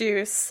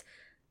issues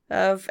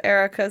of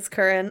Erica's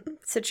current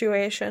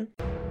situation.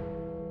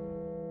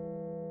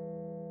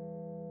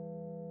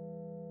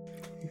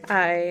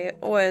 I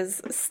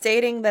was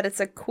stating that it's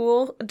a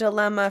cool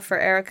dilemma for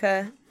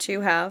Erica to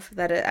have,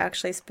 that it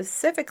actually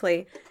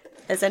specifically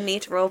is a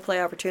neat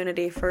roleplay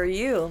opportunity for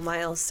you,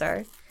 Miles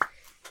Star,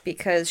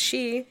 because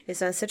she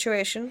is in a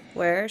situation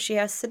where she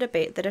has to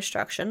debate the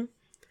destruction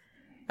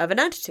of an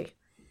entity.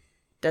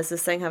 Does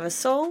this thing have a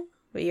soul?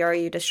 Are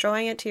you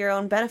destroying it to your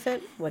own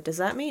benefit? What does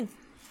that mean?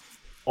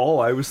 All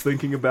I was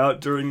thinking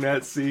about during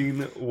that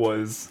scene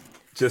was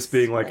just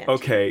being like,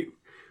 okay,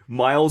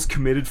 Miles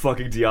committed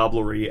fucking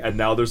diablerie, and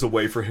now there's a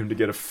way for him to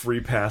get a free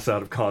pass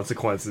out of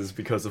consequences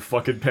because of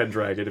fucking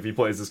Pendragon if he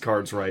plays his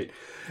cards right.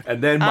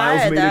 And then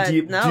Miles made a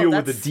deal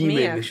with a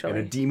demon, and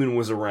a demon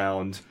was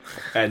around,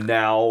 and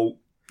now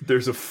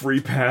there's a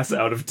free pass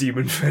out of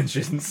demon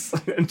vengeance.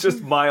 And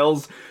just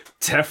Miles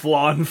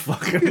Teflon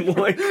fucking,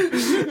 like,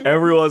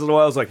 every once in a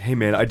while I was like, hey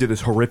man, I did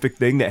this horrific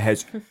thing that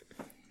has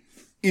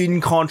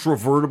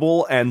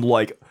incontrovertible and,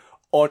 like,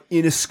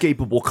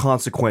 inescapable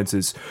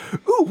consequences.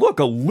 Ooh, look,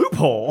 a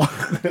loophole.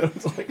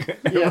 It's like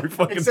every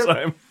fucking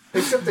time.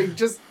 Except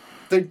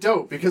they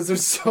don't, because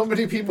there's so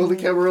many people in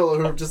Camarilla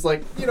who are just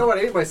like, you know what,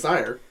 I ate my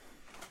sire.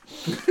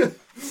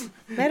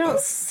 They don't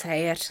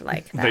say it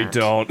like that. They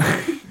don't.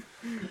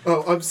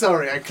 Oh, I'm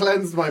sorry, I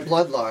cleansed my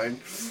bloodline.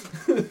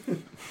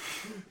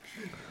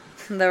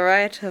 The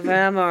right of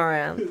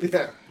Amaranth.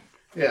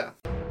 Yeah.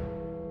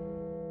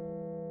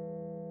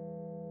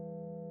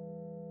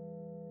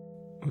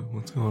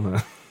 What's going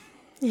on?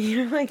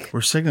 You're like,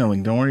 We're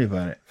signaling. Don't worry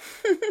about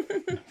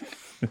it.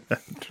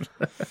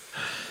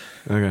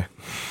 Okay.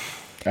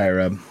 All right,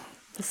 Rob.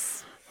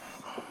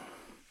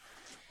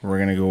 We're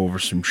going to go over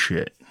some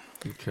shit.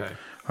 Okay.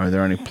 Are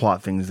there any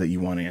plot things that you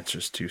want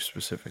answers to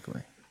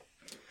specifically?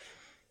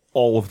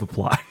 All of the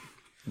plot.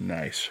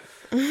 Nice.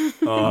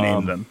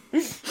 Name them.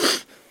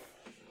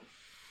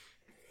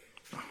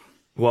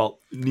 Well,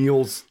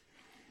 Neil's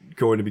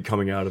going to be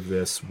coming out of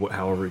this,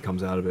 however he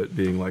comes out of it,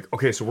 being like,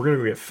 okay, so we're going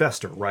to go get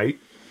Fester, right?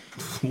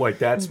 Like,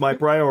 that's my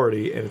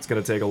priority, and it's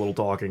going to take a little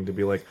talking to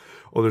be like,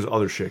 oh, there's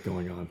other shit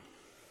going on.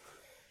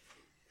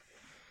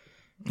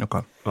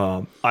 Okay.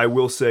 I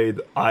will say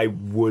that I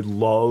would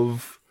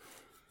love,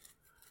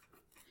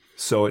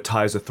 so it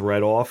ties a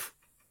thread off.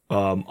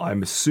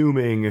 I'm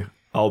assuming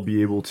I'll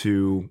be able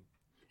to...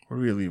 Where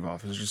do we leave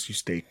off? It's just you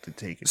staked to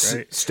take it,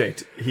 right?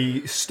 Staked.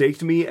 He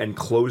staked me and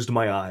closed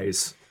my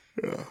eyes.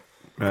 Yeah.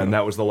 And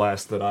that was the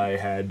last that I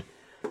had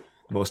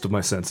most of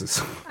my senses.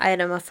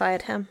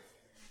 itemified him.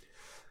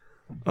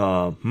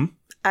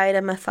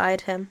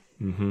 Itemified him.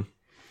 Mm-hmm.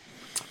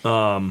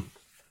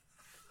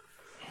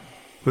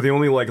 But the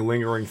only, like,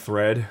 lingering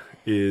thread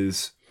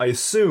is, I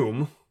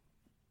assume,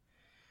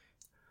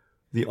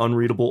 the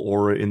unreadable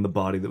aura in the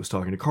body that was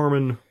talking to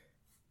Carmen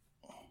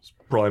is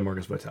probably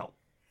Marcus Vital.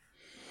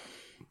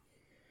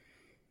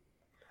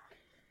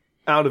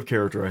 Out of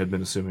character, I had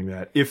been assuming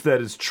that. If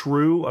that is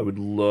true, I would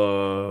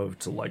love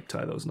to, like,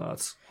 tie those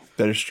knots.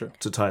 That is true.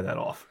 To tie that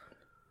off.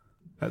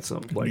 At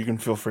some, like, you can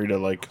feel free to,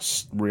 like,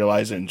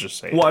 realize it and just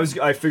say it. Well,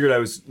 I figured I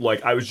was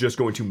just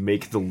going to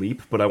make the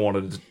leap, but I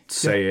wanted to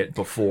say it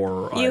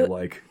before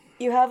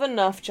You have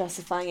enough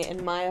justifying it,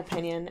 in my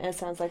opinion. It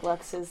sounds like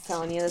Lux is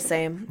telling you the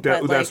same.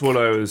 That's what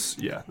I was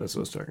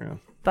talking about.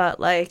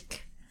 But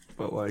like...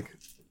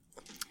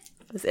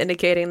 I was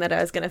indicating that I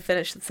was going to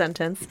finish the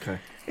sentence. Okay.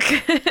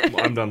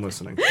 Well, I'm done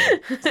listening.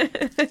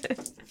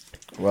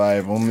 Well,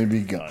 I've only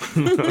begun.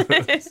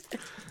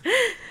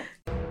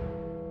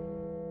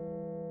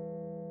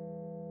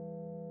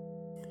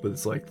 But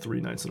it's like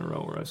 3 nights in a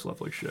row where I slept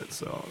like shit,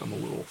 so I'm a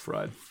little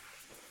fried.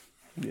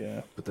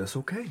 Yeah. But that's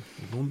okay.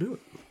 We're going to do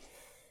it.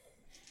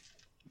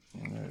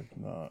 I've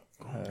not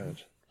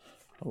had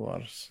a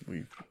lot of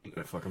sleep.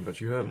 I fucking bet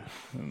you have.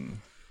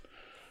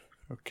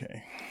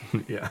 Okay.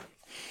 Yeah.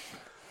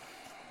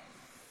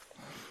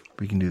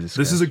 We can do this.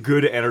 This is a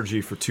good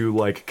energy for 2,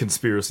 like,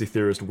 conspiracy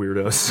theorist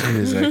weirdos. It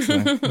is,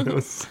 actually.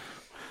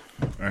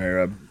 All right,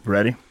 Rob.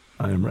 Ready?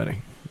 I am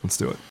ready. Let's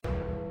do it.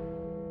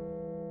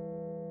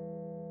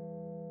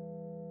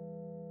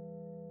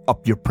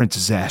 Up your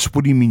prince's ass.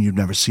 What do you mean you've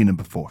never seen him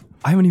before?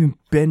 I haven't even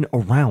been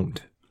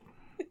around.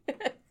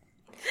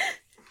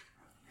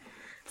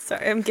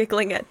 Sorry, I'm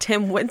giggling at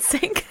Tim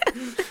wincing.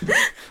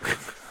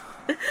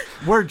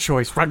 Word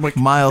choice, Renwick.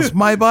 Miles,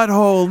 my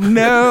butthole.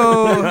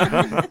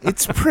 No.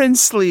 It's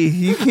princely.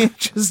 You can't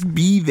just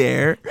be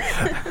there.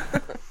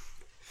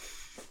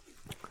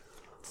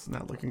 It's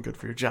not looking good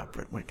for your job,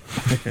 Renwick.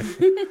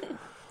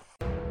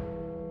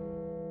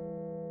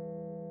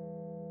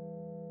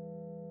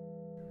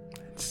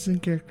 It's in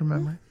character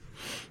memory.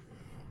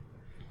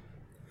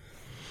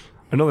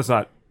 I know that's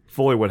not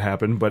fully what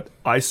happened, but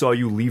I saw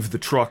you leave the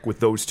truck with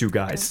those two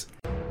guys.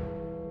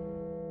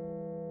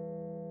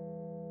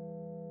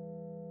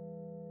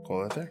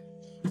 Call that there.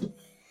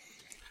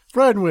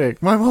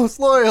 Renwick, my most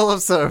loyal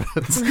of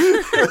servants.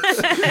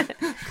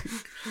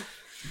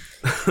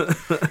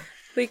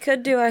 We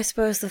could do, I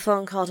suppose, the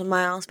phone call to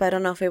Miles, but I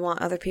don't know if we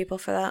want other people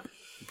for that.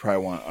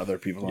 Probably want other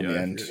people on the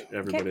end.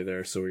 Everybody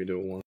there, so we can do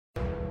it